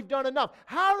that we've done enough?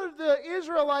 How did the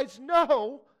Israelites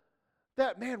know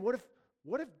that, man, what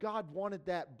if God wanted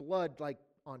that blood like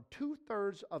on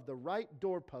 2/3 of the right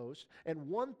doorpost and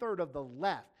 1/3 of the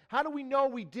left? How do we know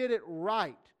we did it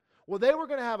right? Well, they were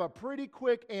going to have a pretty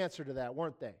quick answer to that,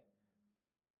 weren't they?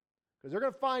 Because they're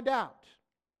going to find out.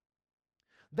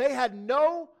 They had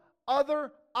no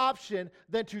other option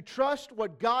than to trust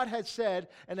what God had said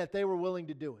and that they were willing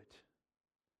to do it.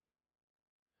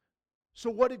 So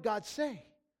what did God say?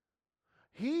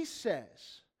 He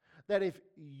says that if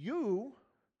you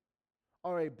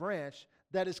are a branch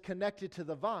that is connected to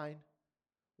the vine,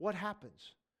 what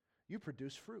happens? You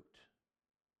produce fruit.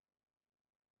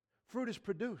 Fruit is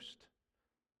produced.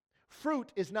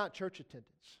 Fruit is not church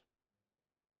attendance.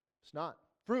 It's not.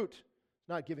 Fruit is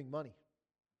not giving money.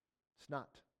 It's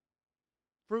not.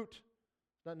 Fruit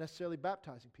is not necessarily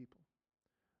baptizing people.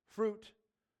 Fruit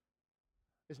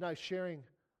is not sharing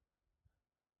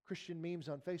Christian memes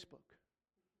on Facebook.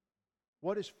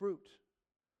 What is fruit?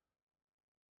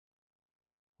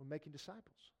 We're making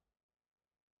disciples.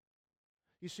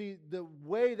 You see, the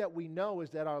way that we know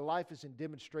is that our life is in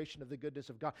demonstration of the goodness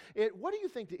of God. What do you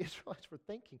think the Israelites were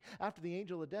thinking after the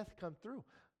angel of death come through?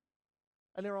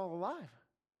 And they're all alive.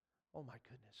 Oh my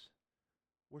goodness.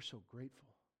 We're so grateful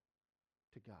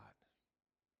to God.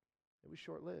 It was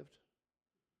short-lived,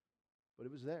 but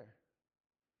it was there.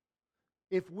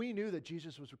 If we knew that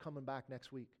Jesus was coming back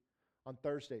next week, on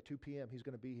Thursday, 2 p.m., he's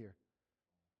going to be here,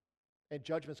 and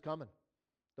judgment's coming,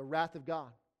 the wrath of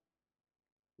God,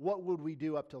 what would we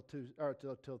do up till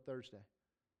Thursday?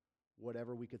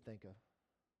 Whatever we could think of.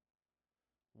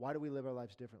 Why do we live our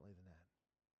lives differently than that?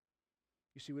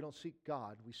 You see, we don't seek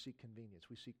God, we seek convenience,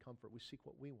 we seek comfort, we seek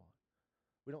what we want.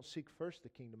 We don't seek first the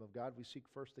kingdom of God, we seek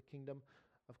first the kingdom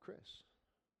of Chris,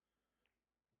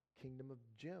 kingdom of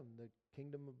Jim, the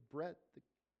kingdom of Brett, the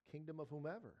kingdom of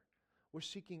whomever. We're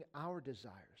seeking our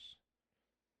desires.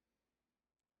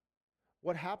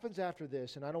 What happens after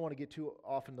this, and I don't want to get too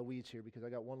off in the weeds here because I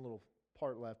got one little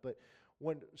part left, but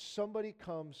when somebody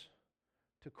comes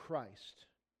to Christ,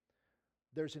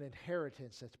 there's an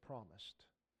inheritance that's promised.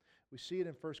 We see it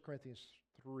in 1 Corinthians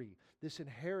 3. This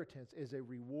inheritance is a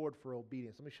reward for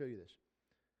obedience. Let me show you this.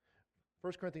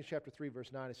 1 Corinthians chapter 3,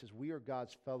 verse 9, it says, we are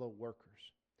God's fellow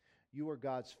workers. You are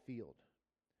God's field.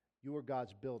 You are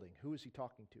God's building. Who is he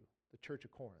talking to? The church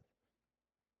of Corinth.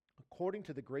 According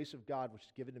to the grace of God which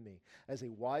is given to me, as a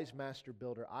wise master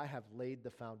builder, I have laid the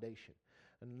foundation,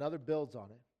 and another builds on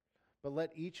it. But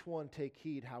let each one take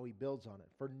heed how he builds on it.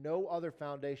 For no other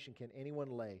foundation can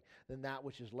anyone lay than that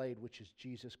which is laid, which is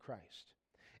Jesus Christ.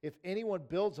 If anyone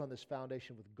builds on this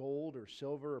foundation with gold or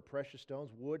silver or precious stones,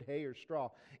 wood, hay, or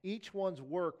straw, each one's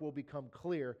work will become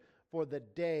clear, for the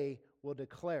day will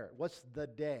declare it. What's the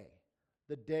day?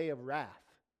 The day of wrath.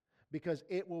 Because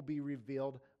it will be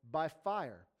revealed by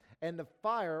fire. And the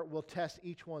fire will test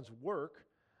each one's work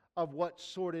of what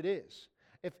sort it is.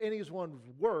 If anyone's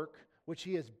work, which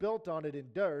he has built on it,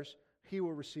 endures, he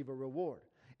will receive a reward.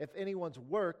 If anyone's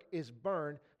work is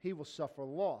burned, he will suffer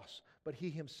loss, but he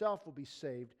himself will be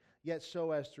saved, yet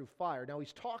so as through fire. Now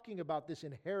he's talking about this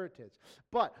inheritance,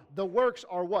 but the works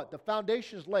are what? The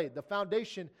foundation is laid. The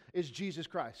foundation is Jesus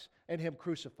Christ and him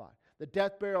crucified. The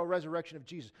death, burial, resurrection of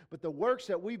Jesus. But the works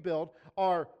that we build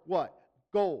are what?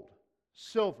 Gold,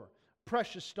 silver,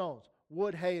 precious stones,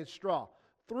 wood, hay, and straw.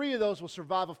 3 of those will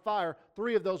survive a fire.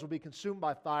 3 of those will be consumed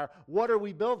by fire. What are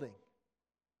we building?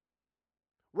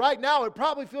 Right now, it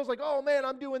probably feels like, oh man,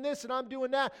 I'm doing this and I'm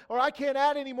doing that, or I can't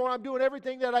add anymore, I'm doing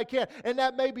everything that I can. And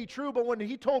that may be true, but when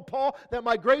he told Paul that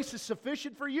my grace is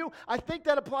sufficient for you, I think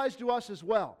that applies to us as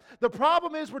well. The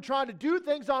problem is we're trying to do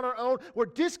things on our own. We're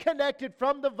disconnected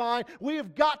from the vine. We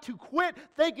have got to quit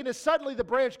thinking that suddenly the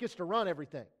branch gets to run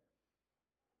everything.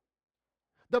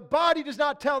 The body does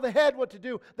not tell the head what to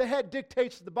do. The head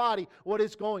dictates to the body what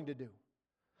it's going to do.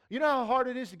 You know how hard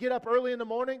it is to get up early in the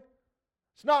morning?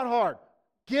 It's not hard.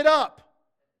 Get up.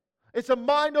 It's a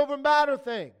mind over matter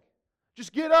thing.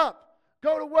 Just get up.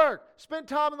 Go to work. Spend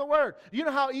time in the Word. You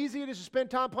know how easy it is to spend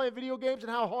time playing video games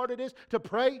and how hard it is to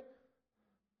pray?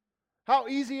 How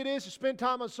easy it is to spend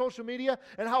time on social media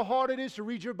and how hard it is to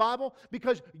read your Bible?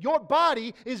 Because your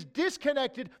body is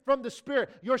disconnected from the Spirit.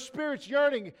 Your spirit's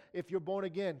yearning. If you're born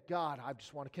again, God, I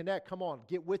just want to connect. Come on,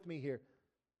 get with me here.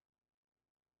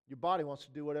 Your body wants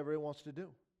to do whatever it wants to do.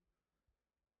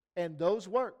 And those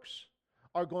works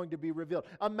are going to be revealed.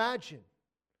 Imagine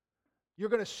you're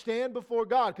going to stand before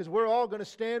God, because we're all going to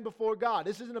stand before God.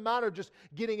 This isn't a matter of just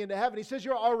getting into heaven. He says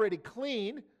you're already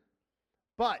clean,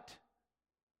 but...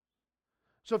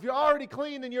 So if you're already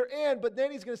clean, then you're in, but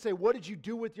then he's going to say, what did you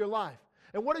do with your life?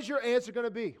 And what is your answer going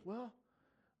to be? Well,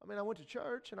 I went to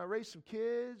church, and I raised some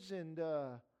kids, and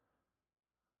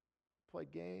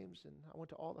played games, and I went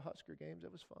to all the Husker games.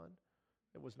 It was fun.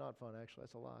 It was not fun, actually.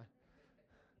 That's a lie.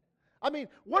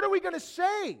 What are we going to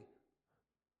say?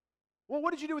 Well,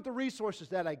 what did you do with the resources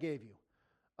that I gave you?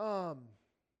 I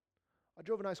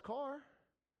drove a nice car.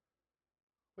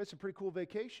 We had some pretty cool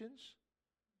vacations.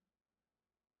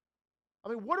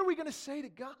 What are we going to say to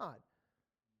God?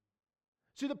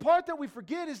 See, the part that we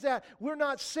forget is that we're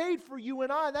not saved for you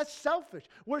and I. That's selfish.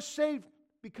 We're saved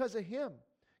because of Him.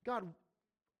 God,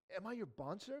 am I your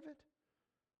bondservant?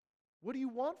 What do you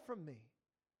want from me?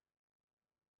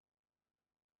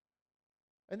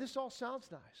 And this all sounds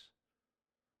nice.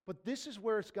 But this is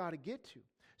where it's got to get to.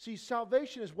 See,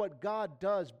 salvation is what God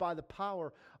does by the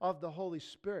power of the Holy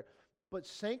Spirit. But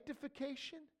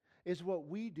sanctification is what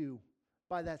we do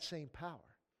by that same power.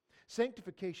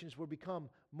 Sanctification is where we become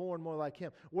more and more like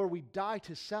Him, where we die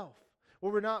to self,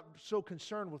 where we're not so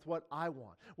concerned with what I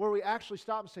want, where we actually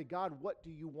stop and say, God, what do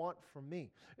you want from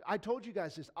me? I told you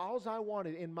guys this. All I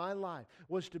wanted in my life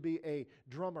was to be a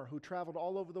drummer who traveled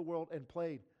all over the world and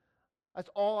played. That's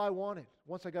all I wanted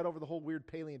once I got over the whole weird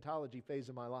paleontology phase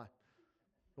of my life.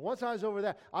 But once I was over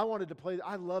that, I wanted to play.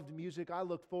 I loved music. I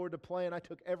looked forward to playing. I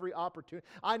took every opportunity.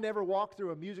 I never walked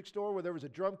through a music store where there was a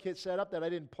drum kit set up that I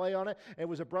didn't play on it and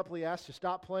was abruptly asked to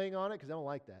stop playing on it, because I don't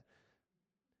like that.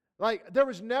 There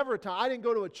was never a time. I didn't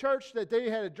go to a church that they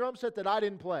had a drum set that I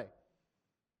didn't play. In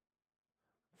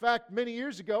fact, many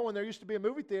years ago, when there used to be a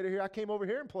movie theater here, I came over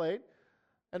here and played,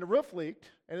 and the roof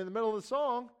leaked, and in the middle of the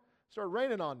song, it started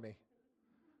raining on me.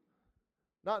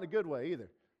 Not in a good way either.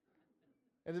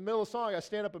 In the middle of the song, I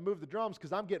stand up and move the drums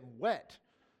because I'm getting wet.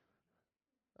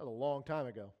 That was a long time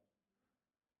ago.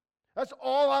 That's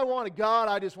all I wanted. God,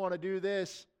 I just want to do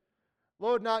this.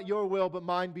 Lord, not your will, but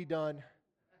mine be done.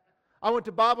 I went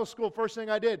to Bible school. First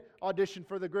thing I did, audition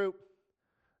for the group.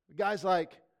 The guy's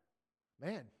like,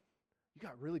 man, you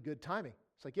got really good timing.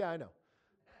 It's like, yeah, I know.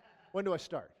 When do I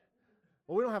start?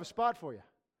 Well, we don't have a spot for you.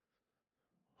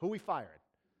 Who we firing?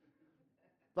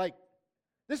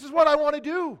 This is what I want to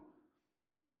do.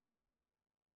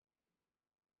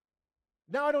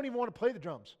 Now I don't even want to play the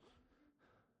drums.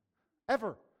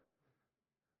 Ever.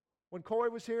 When Corey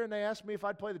was here and they asked me if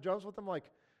I'd play the drums with them, I'm like,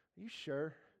 are you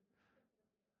sure?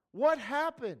 What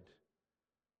happened?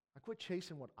 I quit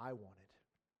chasing what I wanted.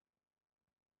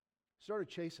 Started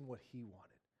chasing what he wanted.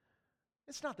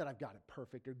 It's not that I've got it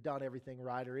perfect or done everything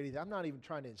right or anything. I'm not even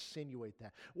trying to insinuate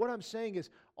that. What I'm saying is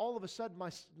all of a sudden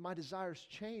my desires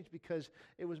changed because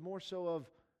it was more so of,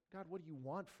 God, what do you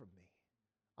want from me?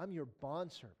 I'm your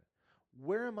bondservant.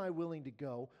 Where am I willing to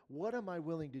go? What am I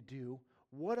willing to do?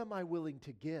 What am I willing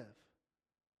to give?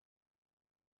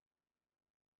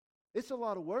 It's a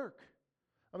lot of work.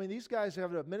 I mean, these guys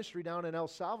have a ministry down in El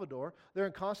Salvador. They're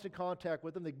in constant contact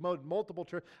with them. They mowed multiple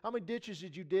churches. How many ditches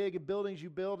did you dig and buildings you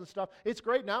build and stuff? It's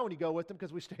great now when you go with them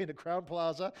because we stay in the Crown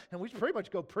Plaza and we pretty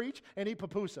much go preach and eat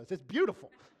pupusas. It's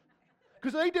beautiful.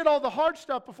 Because they did all the hard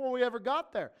stuff before we ever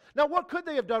got there. Now, what could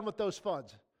they have done with those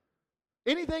funds?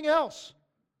 Anything else?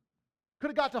 Could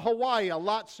have got to Hawaii a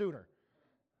lot sooner.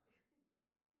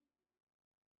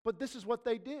 But this is what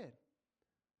they did.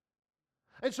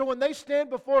 And so when they stand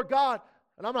before God,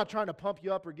 and I'm not trying to pump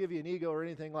you up or give you an ego or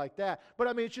anything like that, but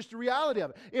I mean, it's just the reality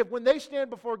of it. When they stand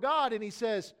before God and He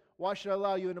says, why should I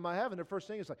allow you into my heaven? Their first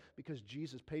thing is like, because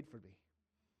Jesus paid for me.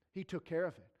 He took care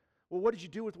of it. Well, what did you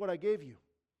do with what I gave you?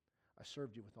 I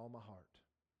served you with all my heart.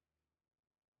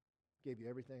 Gave you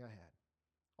everything I had.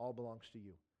 All belongs to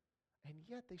you. And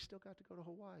yet they still got to go to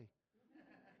Hawaii.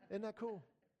 Isn't that cool?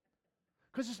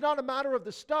 Because it's not a matter of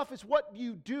the stuff, it's what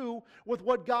you do with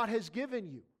what God has given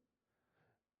you.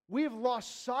 We have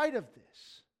lost sight of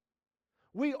this.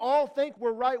 We all think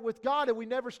we're right with God, and we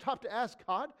never stop to ask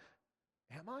God,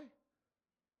 am I?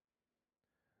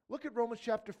 Look at Romans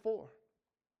chapter 4.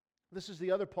 This is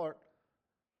the other part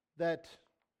that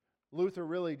Luther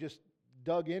really just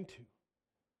dug into.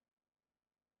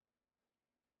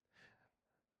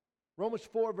 Romans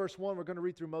 4 verse 1, we're going to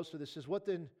read through most of this, says, what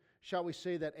then shall we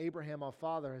say that Abraham our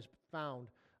father has found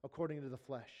according to the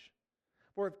flesh?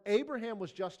 For if Abraham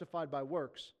was justified by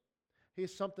works, he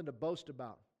has something to boast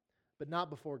about, but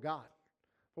not before God.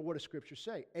 For what does Scripture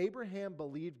say? Abraham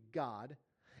believed God,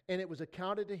 and it was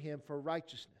accounted to him for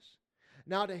righteousness.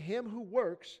 Now to him who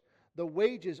works, the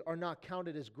wages are not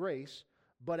counted as grace,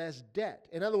 but as debt.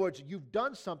 In other words, you've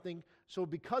done something, so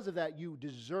because of that, you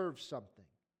deserve something.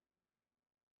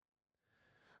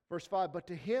 Verse 5, but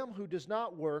to him who does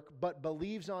not work, but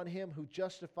believes on him who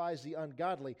justifies the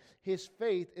ungodly, his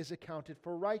faith is accounted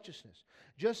for righteousness.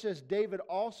 Just as David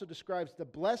also describes the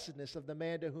blessedness of the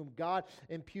man to whom God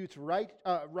imputes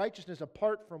righteousness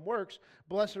apart from works,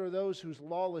 blessed are those whose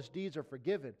lawless deeds are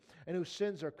forgiven and whose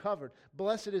sins are covered.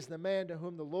 Blessed is the man to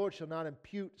whom the Lord shall not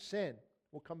impute sin.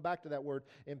 We'll come back to that word,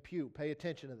 impute. Pay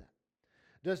attention to that.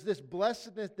 Does this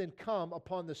blessedness then come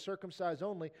upon the circumcised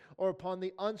only, or upon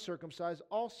the uncircumcised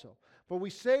also? For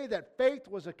we say that faith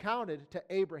was accounted to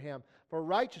Abraham for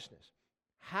righteousness.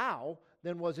 How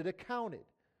then was it accounted?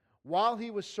 While he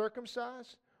was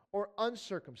circumcised or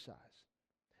uncircumcised?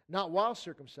 Not while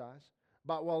circumcised,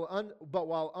 but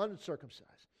while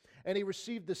uncircumcised. And he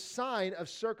received the sign of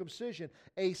circumcision,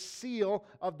 a seal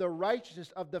of the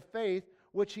righteousness of the faith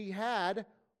which he had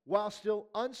while still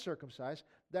uncircumcised,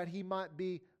 that he might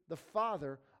be the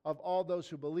father of all those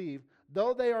who believe,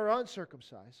 though they are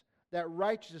uncircumcised, that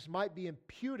righteousness might be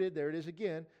imputed, there it is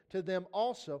again, to them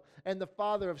also, and the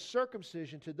father of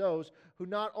circumcision to those who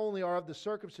not only are of the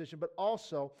circumcision, but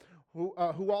also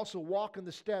who also walk in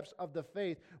the steps of the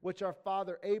faith which our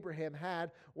father Abraham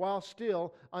had while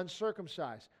still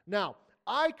uncircumcised. Now,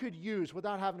 I could use,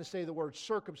 without having to say the word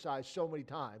circumcised so many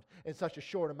times in such a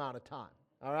short amount of time,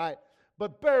 all right?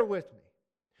 But bear with me.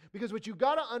 Because what you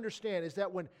got to understand is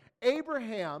that when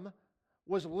Abraham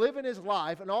was living his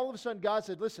life, and all of a sudden God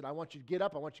said, listen, I want you to get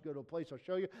up. I want you to go to a place I'll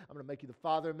show you. I'm going to make you the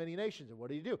father of many nations. And what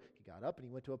did he do? He got up and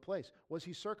he went to a place. Was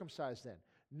he circumcised then?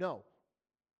 No.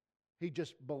 He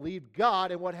just believed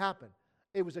God, and what happened?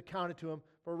 It was accounted to him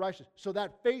for righteousness. So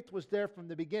that faith was there from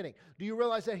the beginning. Do you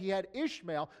realize that he had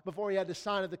Ishmael before he had the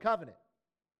sign of the covenant?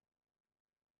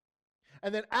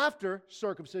 And then after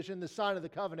circumcision, the sign of the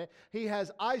covenant, he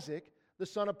has Isaac, the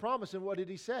son of promise. And what did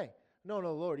he say? No,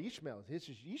 Lord, Ishmael. This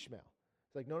is Ishmael.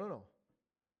 It's like, no.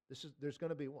 There's going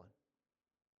to be one.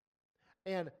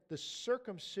 And the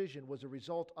circumcision was a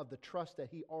result of the trust that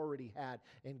he already had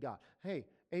in God. Hey,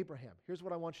 Abraham, here's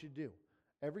what I want you to do.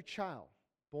 Every child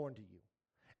born to you,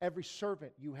 every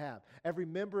servant you have, every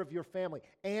member of your family,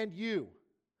 and you,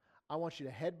 I want you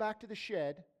to head back to the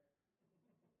shed.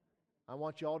 I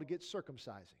want you all to get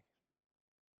circumcising.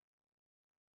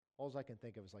 All I can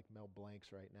think of is like Mel Blancs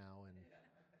right now, and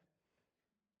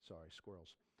sorry,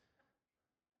 squirrels.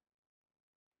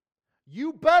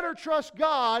 You better trust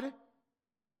God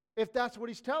if that's what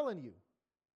He's telling you.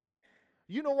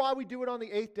 You know why we do it on the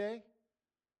 8th day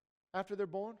after they're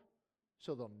born?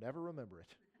 So they'll never remember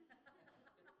it.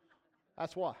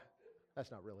 That's why.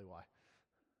 That's not really why.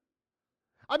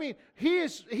 I mean,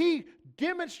 he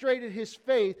demonstrated his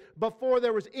faith before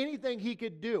there was anything he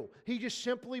could do. He just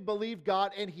simply believed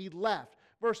God and he left.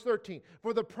 Verse 13,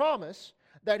 for the promise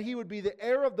that he would be the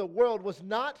heir of the world was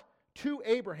not to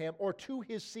Abraham or to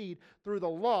his seed through the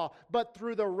law, but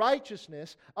through the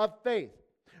righteousness of faith.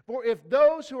 For if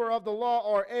those who are of the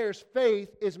law are heirs,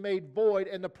 faith is made void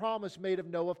and the promise made of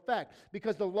no effect.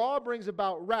 Because the law brings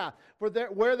about wrath. For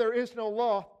where there is no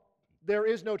law, there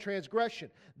is no transgression.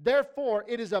 Therefore,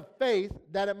 it is of faith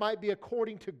that it might be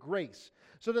according to grace,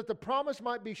 so that the promise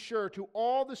might be sure to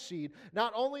all the seed,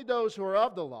 not only those who are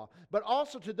of the law, but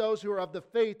also to those who are of the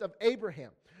faith of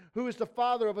Abraham, who is the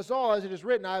father of us all, as it is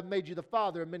written, I have made you the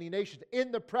father of many nations,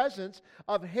 in the presence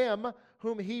of him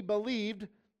whom he believed,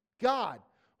 God,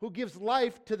 who gives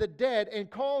life to the dead and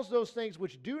calls those things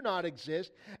which do not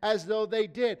exist as though they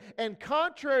did. And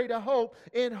contrary to hope,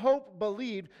 in hope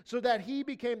believed, so that he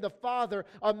became the father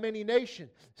of many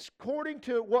nations, according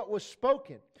to what was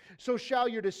spoken. So shall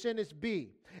your descendants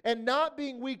be. And not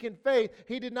being weak in faith,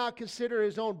 he did not consider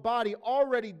his own body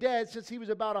already dead, since he was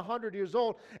about 100 years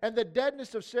old. And the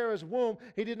deadness of Sarah's womb,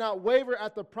 he did not waver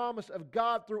at the promise of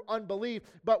God through unbelief,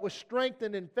 but was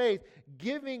strengthened in faith,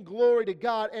 giving glory to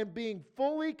God, and being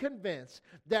fully convinced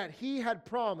that he had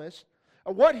promised,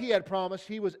 what he had promised,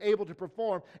 he was able to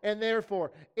perform, and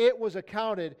therefore it was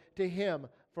accounted to him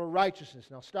for righteousness.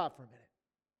 Now stop for a minute.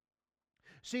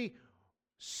 See,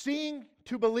 seeing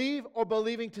to believe or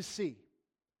believing to see.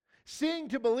 Seeing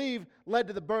to believe led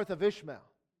to the birth of Ishmael.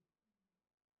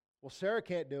 Well, Sarah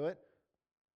can't do it.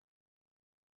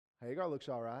 Hagar looks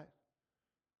all right.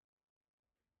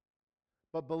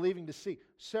 But believing to see.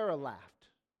 Sarah laughed.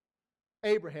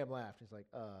 Abraham laughed. He's like,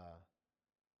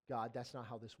 God, that's not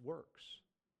how this works.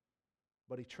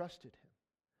 But he trusted him.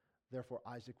 Therefore,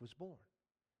 Isaac was born.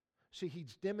 See,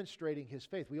 he's demonstrating his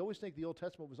faith. We always think the Old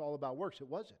Testament was all about works. It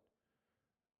wasn't.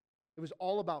 It was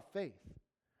all about faith.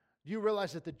 Do you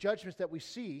realize that the judgments that we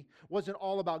see wasn't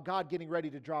all about God getting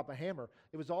ready to drop a hammer?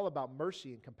 It was all about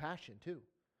mercy and compassion too.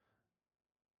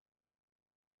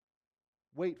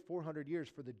 Wait 400 years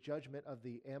for the judgment of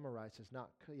the Amorites has not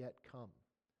yet come.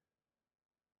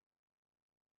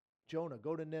 Jonah,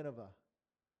 go to Nineveh.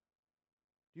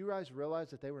 Do you guys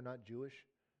realize that they were not Jewish?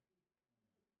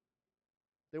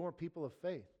 They weren't people of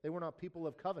faith. They were not people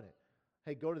of covenant.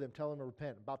 Hey, go to them, tell them to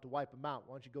repent. I'm about to wipe them out.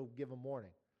 Why don't you go give them warning?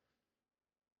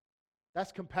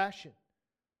 That's compassion.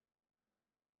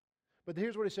 But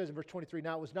here's what he says in verse 23.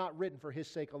 Now it was not written for his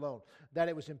sake alone, that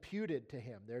it was imputed to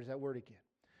him. There's that word again.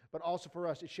 But also for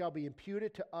us, it shall be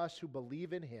imputed to us who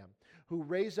believe in him, who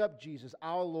raised up Jesus,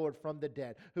 our Lord, from the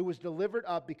dead, who was delivered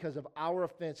up because of our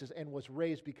offenses and was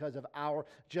raised because of our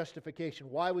justification.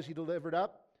 Why was he delivered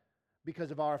up?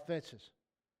 Because of our offenses.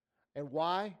 And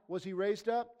why was he raised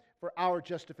up? For our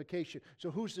justification.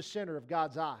 So who's the center of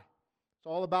God's eye? It's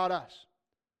all about us.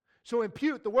 So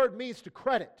impute, the word means to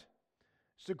credit.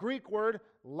 It's the Greek word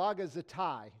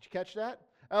logizetai. Did you catch that?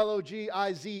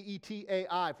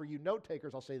 Logizetai. For you note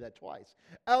takers, I'll say that twice.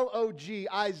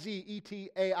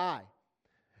 Logizetai.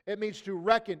 It means to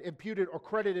reckon, imputed, or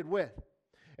credited with.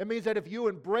 It means that if you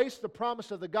embrace the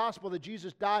promise of the gospel that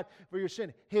Jesus died for your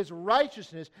sin, his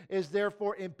righteousness is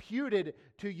therefore imputed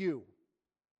to you.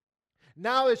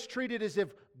 Now it's treated as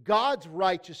if God's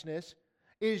righteousness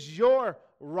is your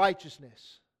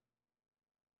righteousness.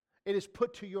 It is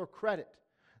put to your credit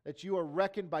that you are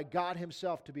reckoned by God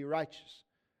himself to be righteous.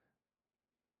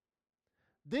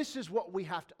 This is what we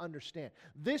have to understand.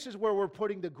 This is where we're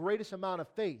putting the greatest amount of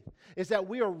faith, is that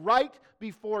we are right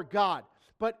before God.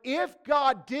 But if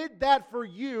God did that for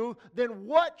you, then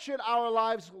what should our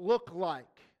lives look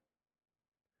like?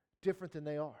 Different than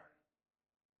they are.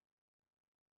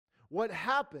 What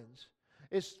happens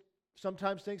is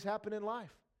sometimes things happen in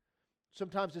life.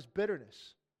 Sometimes it's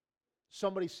bitterness.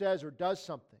 Somebody says or does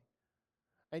something,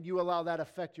 and you allow that to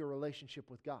affect your relationship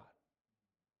with God.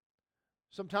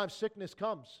 Sometimes sickness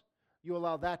comes. You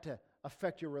allow that to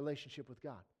affect your relationship with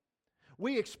God.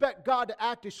 We expect God to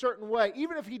act a certain way,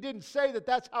 even if he didn't say that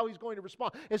that's how he's going to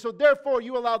respond. And so therefore,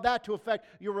 you allow that to affect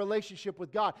your relationship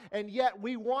with God. And yet,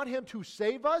 we want him to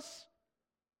save us.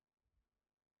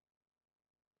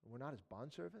 We're not his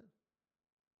bondservant.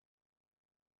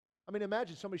 I mean,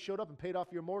 imagine somebody showed up and paid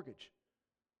off your mortgage.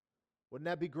 Wouldn't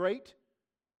that be great?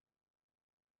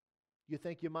 You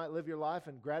think you might live your life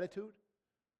in gratitude?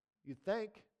 You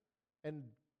think. And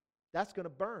that's going to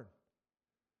burn.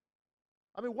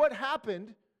 I mean, what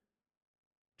happened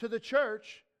to the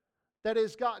church that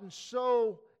has gotten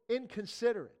so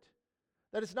inconsiderate,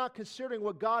 that it's not considering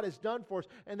what God has done for us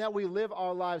and that we live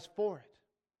our lives for it.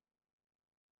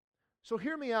 So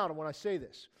hear me out when I say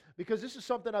this, because this is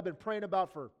something I've been praying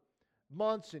about for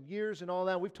months and years and all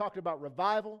that. We've talked about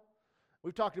revival.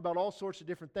 We've talked about all sorts of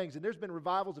different things, and there's been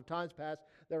revivals of times past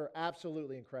that are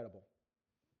absolutely incredible.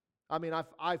 I mean,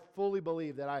 I fully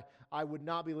believe that I would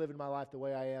not be living my life the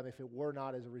way I am if it were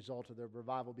not as a result of the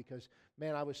revival, because,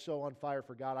 man, I was so on fire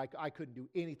for God, I couldn't do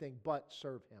anything but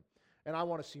serve Him. And I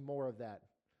want to see more of that.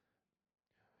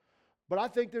 But I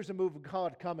think there's a move of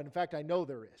God coming. In fact, I know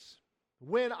there is.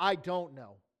 When, I don't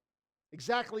know.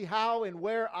 Exactly how and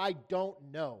where, I don't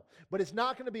know. But it's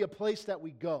not going to be a place that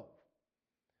we go.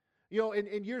 You know,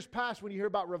 in years past, when you hear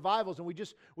about revivals, and we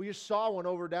just saw one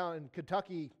over down in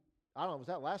Kentucky, I don't know, was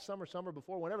that last summer, summer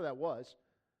before, whenever that was,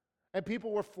 and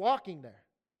people were flocking there.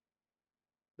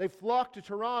 They flocked to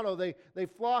Toronto. They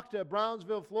flocked to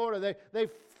Brownsville, Florida. They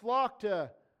flocked to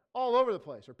all over the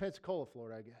place, or Pensacola,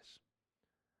 Florida, I guess.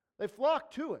 They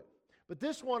flocked to it. But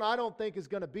this one I don't think is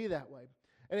going to be that way.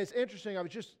 And it's interesting, I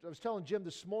was telling Jim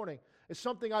this morning, it's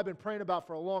something I've been praying about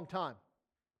for a long time.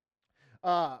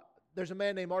 There's a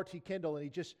man named R.T. Kendall, and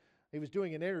he was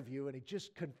doing an interview, and he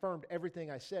just confirmed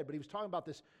everything I said. But he was talking about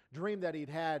this dream that he'd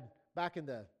had back in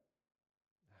the,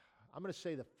 I'm going to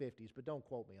say the 50s, but don't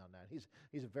quote me on that.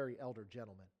 He's a very elder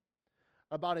gentleman.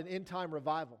 About an end-time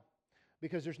revival.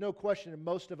 Because there's no question in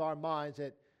most of our minds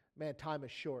that, man, time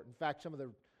is short. In fact, some of the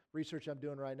research I'm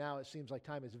doing right now, it seems like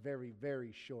time is very,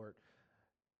 very short.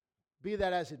 Be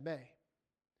that as it may.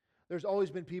 There's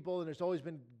always been people, and there's always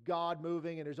been God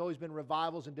moving, and there's always been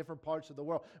revivals in different parts of the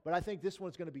world. But I think this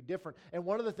one's going to be different. And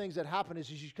one of the things that happened is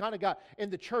you kind of got,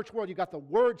 in the church world, you got the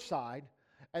Word side,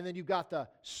 and then you got the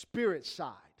Spirit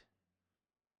side.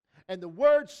 And the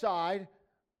Word side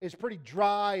is pretty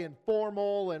dry and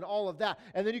formal and all of that.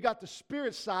 And then you got the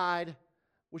Spirit side,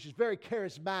 which is very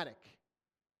charismatic.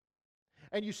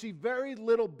 And you see very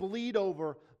little bleed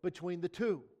over between the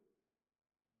two.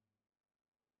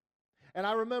 And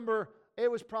I remember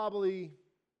it was probably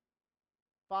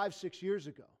 5-6 years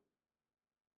ago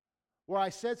where I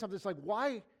said something. It's like, why?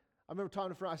 I remember talking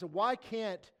to a friend. I said, why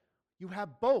can't you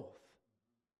have both?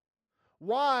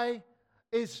 Why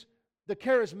is the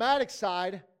charismatic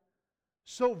side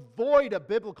so void of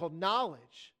biblical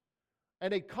knowledge?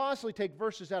 And they constantly take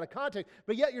verses out of context,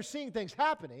 but yet you're seeing things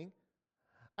happening.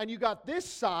 And you got this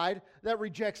side that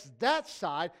rejects that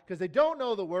side because they don't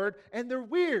know the Word, and they're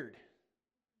weird.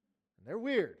 They're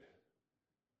weird.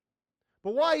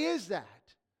 But why is that?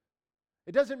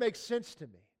 It doesn't make sense to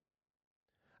me.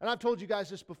 And I've told you guys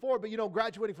this before, but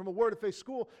graduating from a Word of Faith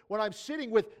school, when I'm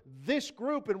sitting with this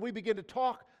group and we begin to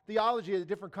talk theology at the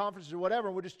different conferences or whatever,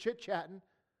 and we're just chit-chatting,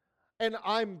 and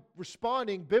I'm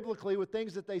responding biblically with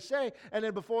things that they say, and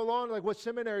then before long, they're like, what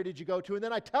seminary did you go to? And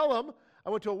then I tell them,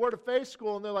 I went to a Word of Faith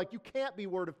school, and they're like, you can't be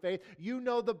Word of Faith. You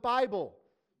know the Bible.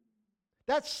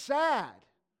 That's sad.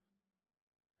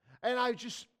 And I was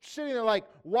just sitting there like,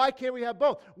 why can't we have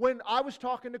both? When I was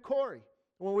talking to Corey,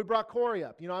 when we brought Corey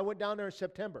up, I went down there in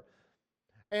September.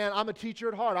 And I'm a teacher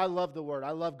at heart. I love the Word.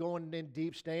 I love going in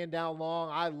deep, staying down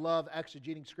long. I love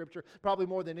exegeting Scripture, probably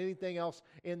more than anything else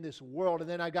in this world. And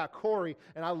then I got Corey,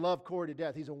 and I love Corey to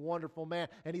death. He's a wonderful man.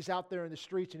 And he's out there in the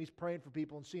streets, and he's praying for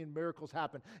people and seeing miracles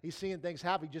happen. He's seeing things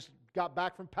happen. He just got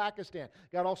back from Pakistan.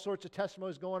 Got all sorts of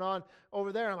testimonies going on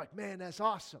over there. I'm like, man, that's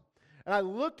awesome. And I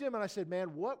looked at him and I said,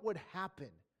 man, what would happen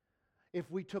if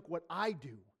we took what I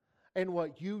do and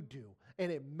what you do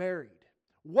and it married?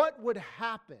 What would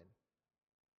happen?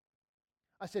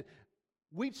 I said,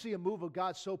 we'd see a move of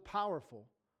God so powerful,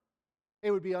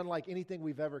 it would be unlike anything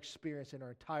we've ever experienced in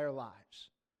our entire lives.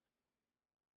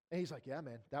 And he's like, yeah,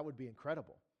 man, that would be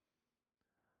incredible.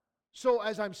 So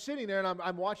as I'm sitting there and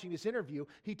I'm watching this interview,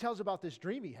 he tells about this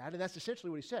dream he had, and that's essentially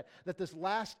what he said, that this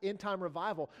last end-time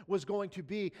revival was going to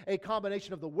be a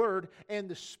combination of the Word and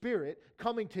the Spirit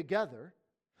coming together.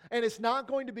 And it's not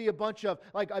going to be a bunch of,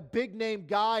 like a big-name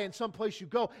guy in some place you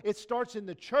go. It starts in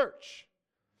the church.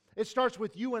 It starts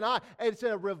with you and I. It's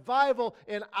a revival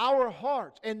in our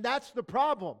hearts. And that's the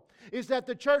problem, is that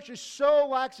the church is so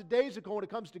lackadaisical when it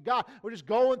comes to God. We're just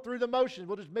going through the motions.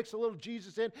 We'll just mix a little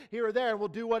Jesus in here or there, and we'll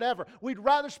do whatever. We'd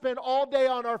rather spend all day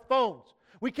on our phones.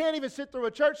 We can't even sit through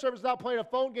a church service without playing a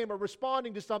phone game or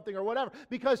responding to something or whatever,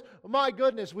 because, my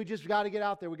goodness, we just got to get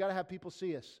out there. We got to have people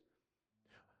see us.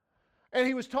 And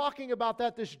he was talking about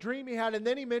that, this dream he had, and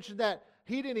then he mentioned that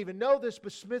he didn't even know this,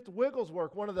 but Smith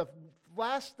Wigglesworth, one of the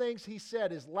last things he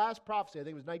said, his last prophecy, I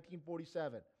think it was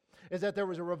 1947, is that there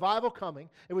was a revival coming.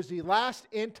 It was the last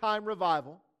end-time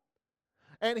revival.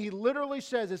 And he literally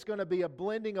says it's going to be a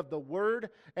blending of the Word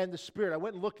and the Spirit. I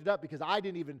went and looked it up because I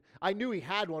knew he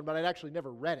had one, but I'd actually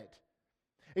never read it.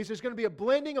 He says there's going to be a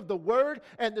blending of the Word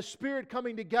and the Spirit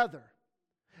coming together.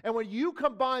 And when you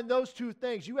combine those two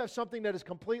things, you have something that is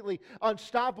completely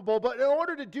unstoppable. But in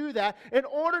order to do that, in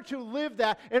order to live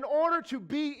that, in order to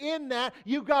be in that,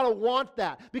 you've got to want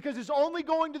that. Because it's only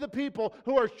going to the people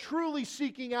who are truly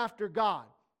seeking after God.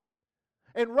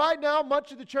 And right now,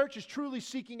 much of the church is truly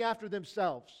seeking after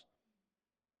themselves.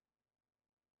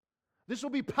 This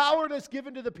will be power that's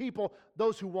given to the people,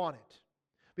 those who want it.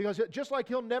 Because just like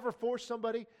He'll never force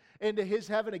somebody into His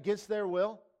heaven against their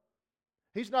will,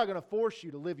 He's not going to force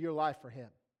you to live your life for Him.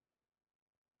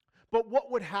 But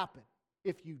what would happen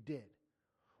if you did?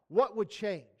 What would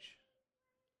change?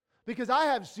 Because I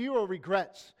have zero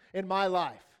regrets in my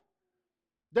life.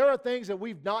 There are things that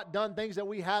we've not done, things that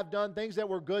we have done, things that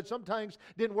were good. Sometimes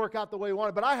didn't work out the way we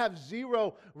wanted, but I have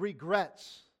zero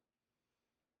regrets.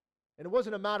 And it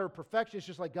wasn't a matter of perfection. It's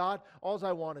just like, God, all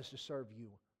I want is to serve You,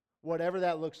 whatever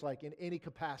that looks like in any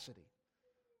capacity.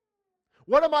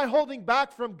 What am I holding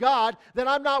back from God that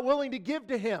I'm not willing to give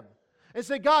to Him? And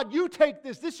say, God, You take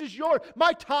this. This is yours.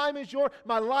 My time is yours.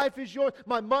 My life is yours.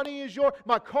 My money is yours.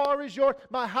 My car is yours.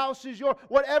 My house is yours.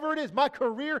 Whatever it is, my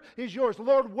career is yours.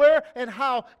 Lord, where and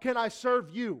how can I serve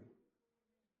You?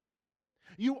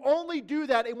 You only do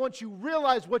that once you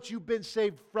realize what you've been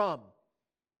saved from.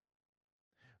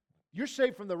 You're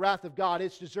saved from the wrath of God.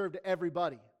 It's deserved to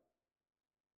everybody.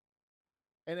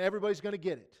 And everybody's going to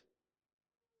get it.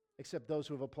 Except those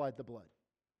who have applied the blood.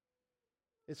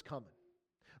 It's coming.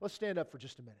 Let's stand up for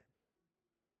just a minute.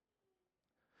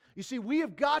 You see, we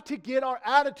have got to get our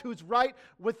attitudes right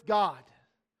with God.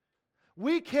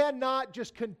 We cannot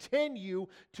just continue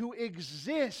to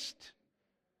exist.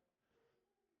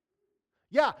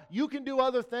 Yeah, you can do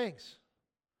other things.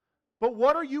 But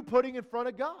what are you putting in front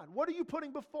of God? What are you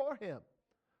putting before Him?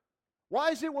 Why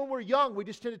is it when we're young we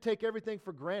just tend to take everything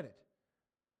for granted?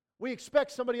 We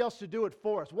expect somebody else to do it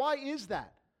for us. Why is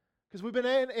that? Because we've been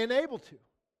unable to.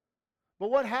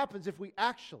 But what happens if we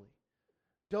actually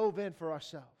dove in for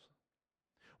ourselves?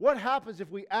 What happens if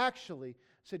we actually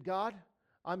said, God,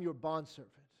 I'm Your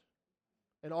bondservant,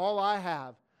 and all I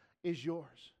have is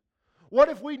Yours? What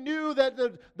if we knew that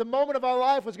the moment of our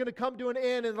life was going to come to an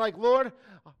end and like, Lord,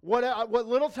 what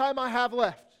little time I have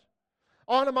left,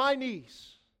 on my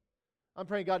knees, I'm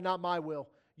praying, God, not my will,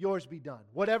 Yours be done.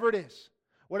 Whatever it is.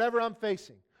 Whatever I'm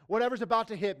facing, whatever's about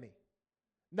to hit me,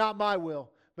 not my will,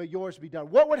 but Yours be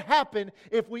done. What would happen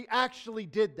if we actually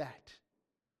did that?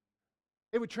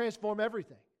 It would transform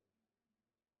everything.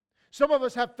 Some of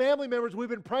us have family members we've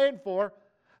been praying for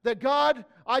that, God,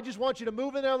 I just want You to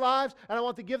move in their lives and I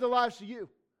want to give their lives to You.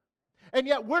 And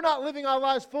yet we're not living our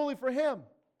lives fully for Him.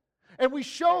 And we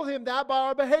show Him that by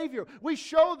our behavior. We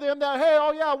show them that, hey,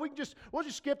 oh yeah, we'll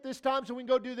just skip this time so we can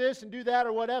go do this and do that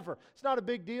or whatever. It's not a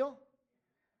big deal.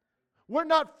 We're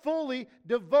not fully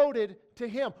devoted to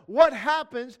Him. What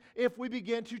happens if we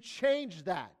begin to change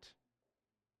that?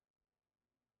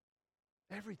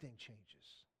 Everything changes.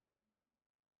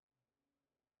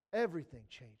 Everything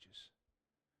changes.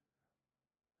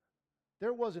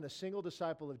 There wasn't a single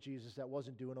disciple of Jesus that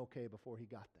wasn't doing okay before He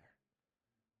got there.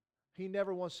 He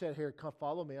never once said, here, come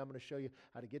follow me. I'm going to show you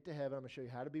how to get to heaven. I'm going to show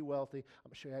you how to be wealthy. I'm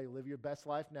going to show you how you live your best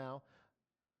life now.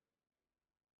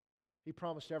 He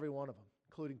promised every one of them,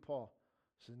 including Paul.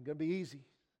 This isn't going to be easy.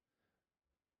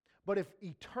 But if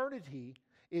eternity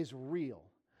is real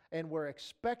and we're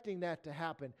expecting that to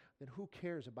happen, then who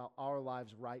cares about our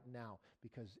lives right now?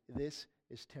 Because this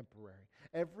is temporary.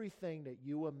 Everything that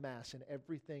you amass and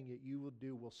everything that you will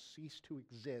do will cease to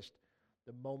exist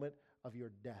the moment of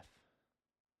your death.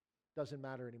 Doesn't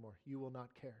matter anymore. You will not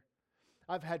care.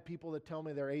 I've had people that tell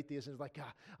me they're atheists and it's like,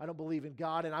 I don't believe in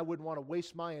God and I wouldn't want to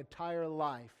waste my entire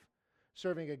life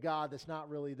serving a God that's not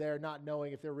really there, not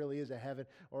knowing if there really is a heaven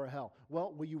or a hell.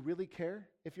 Well, will you really care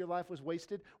if your life was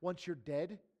wasted once you're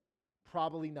dead?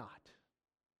 Probably not.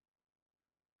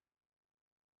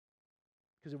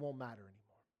 Because it won't matter anymore.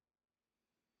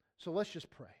 So let's just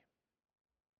pray.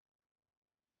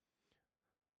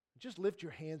 Just lift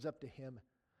your hands up to Him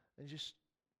and just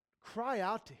cry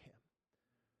out to Him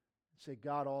and say,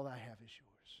 God, all I have is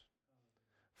Yours.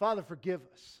 Father, forgive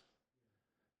us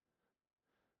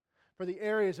for the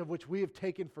areas of which we have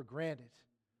taken for granted.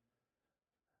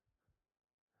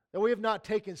 That we have not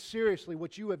taken seriously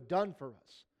what You have done for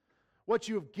us, what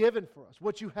You have given for us,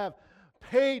 what You have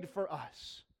paid for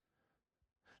us.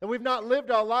 That we've not lived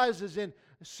our lives as in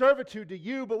servitude to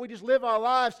You, but we just live our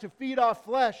lives to feed our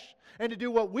flesh and to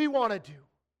do what we want to do.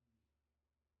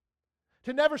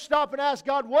 To never stop and ask,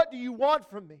 God, what do You want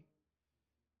from me?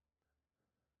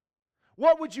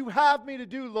 What would You have me to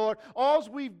do, Lord? All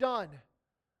we've done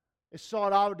is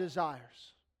sought our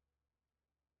desires.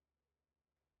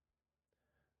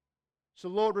 So,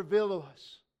 Lord, reveal to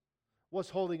us what's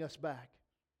holding us back.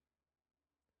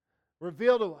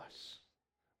 Reveal to us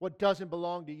what doesn't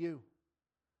belong to you.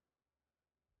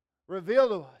 Reveal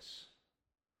to us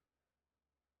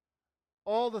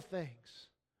all the things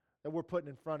that we're putting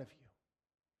in front of you.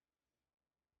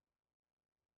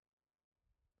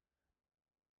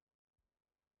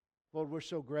 Lord, we're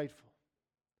so grateful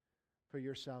for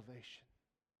your salvation,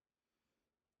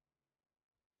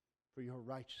 for your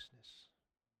righteousness.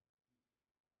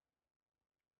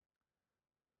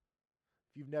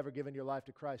 If you've never given your life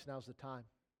to Christ, now's the time.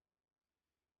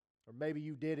 Or maybe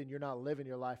you did and you're not living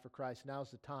your life for Christ,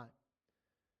 now's the time.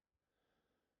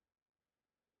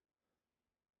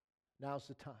 Now's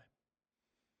the time.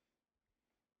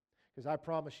 Because I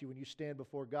promise you, when you stand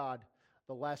before God,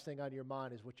 the last thing on your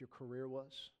mind is what your career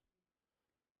was,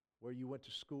 where you went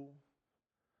to school,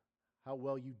 how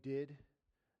well you did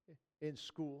in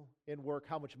school, in work,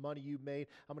 how much money you made,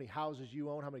 how many houses you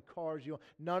own, how many cars you own.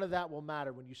 None of that will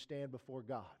matter when you stand before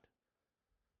God.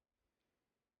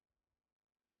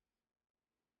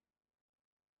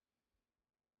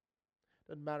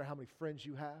 Doesn't matter how many friends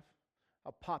you have,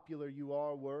 how popular you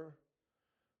are, were.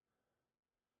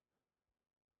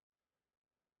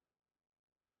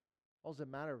 All that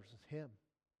matters is Him.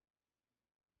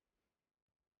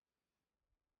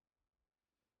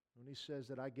 When He says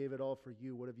that I gave it all for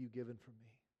you, what have you given for me?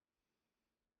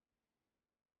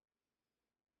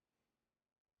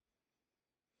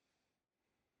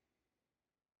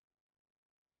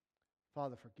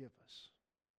 Father, forgive us.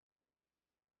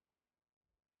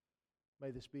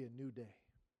 May this be a new day.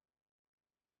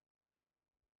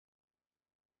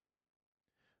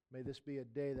 May this be a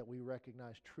day that we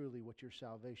recognize truly what your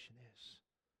salvation is.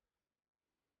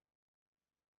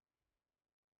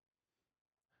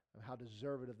 And how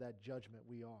deserving of that judgment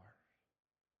we are.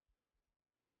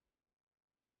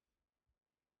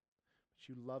 But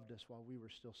you loved us while we were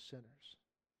still sinners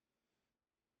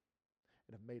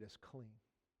and have made us clean.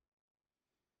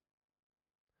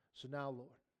 So now, Lord,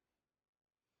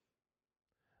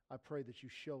 I pray that you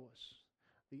show us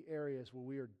the areas where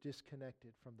we are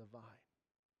disconnected from the vine.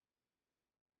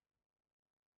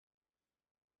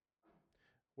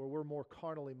 Where we're more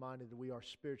carnally minded than we are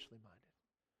spiritually minded.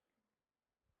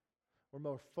 We're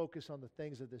more focused on the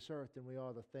things of this earth than we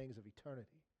are the things of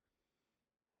eternity.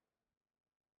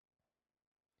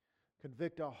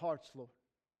 Convict our hearts, Lord,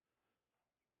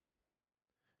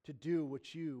 to do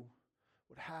what you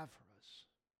would have for us.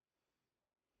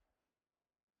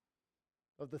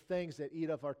 Of the things that eat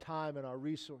up our time and our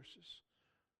resources,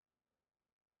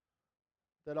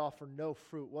 that offer no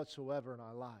fruit whatsoever in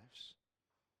our lives.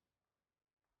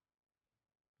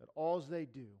 That all they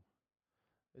do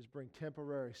is bring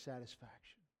temporary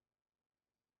satisfaction.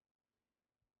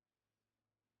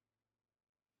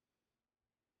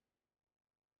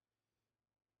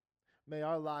 May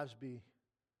our lives be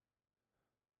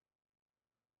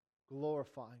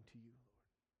glorifying to you,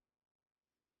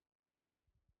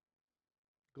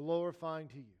 Lord. Glorifying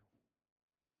to you.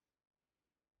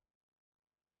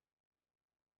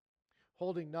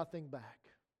 Holding nothing back.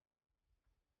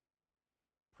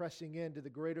 Pressing into the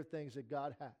greater things that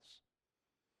God has.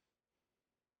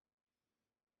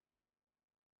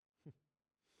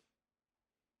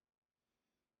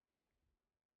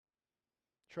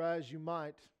 Try as you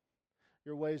might,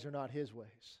 your ways are not His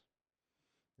ways.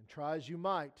 And try as you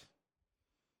might,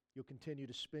 you'll continue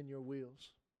to spin your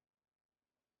wheels.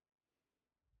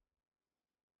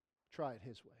 Try it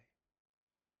His way.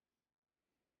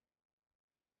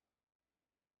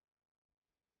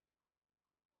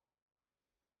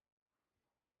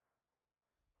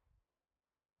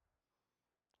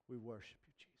 We worship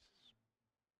you, Jesus.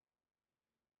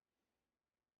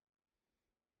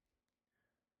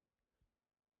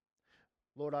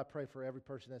 Lord, I pray for every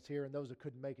person that's here and those that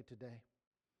couldn't make it today.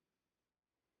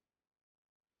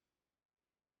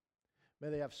 May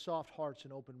they have soft hearts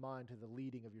and open mind to the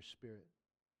leading of your Spirit.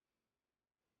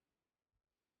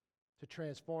 To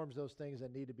transform those things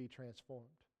that need to be transformed.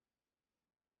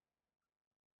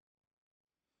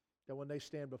 That when they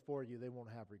stand before you, they won't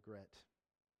have regret.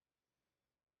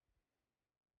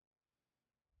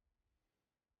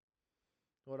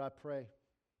 Lord, I pray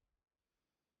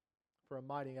for a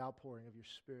mighty outpouring of your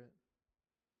Spirit.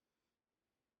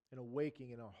 An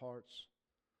awakening in our hearts.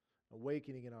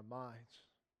 Awakening in our minds.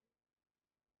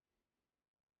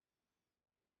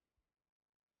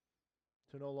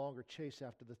 To no longer chase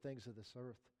after the things of this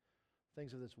earth.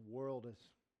 Things of this world.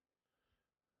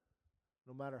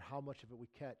 No matter how much of it we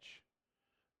catch,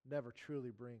 never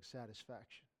truly brings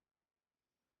satisfaction.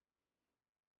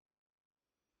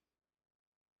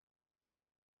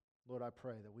 Lord, I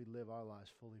pray that we live our lives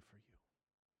fully for you.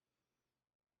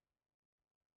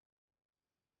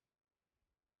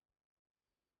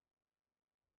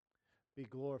 be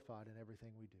glorified in everything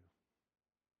we do.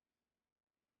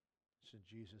 It's in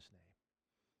Jesus'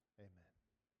 name. Amen.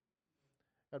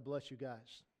 God bless you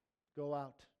guys. Go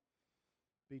out.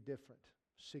 Be different.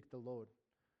 Seek the Lord.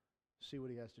 See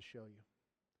what He has to show you.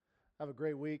 Have a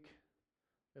great week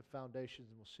at Foundations,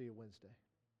 and we'll see you Wednesday.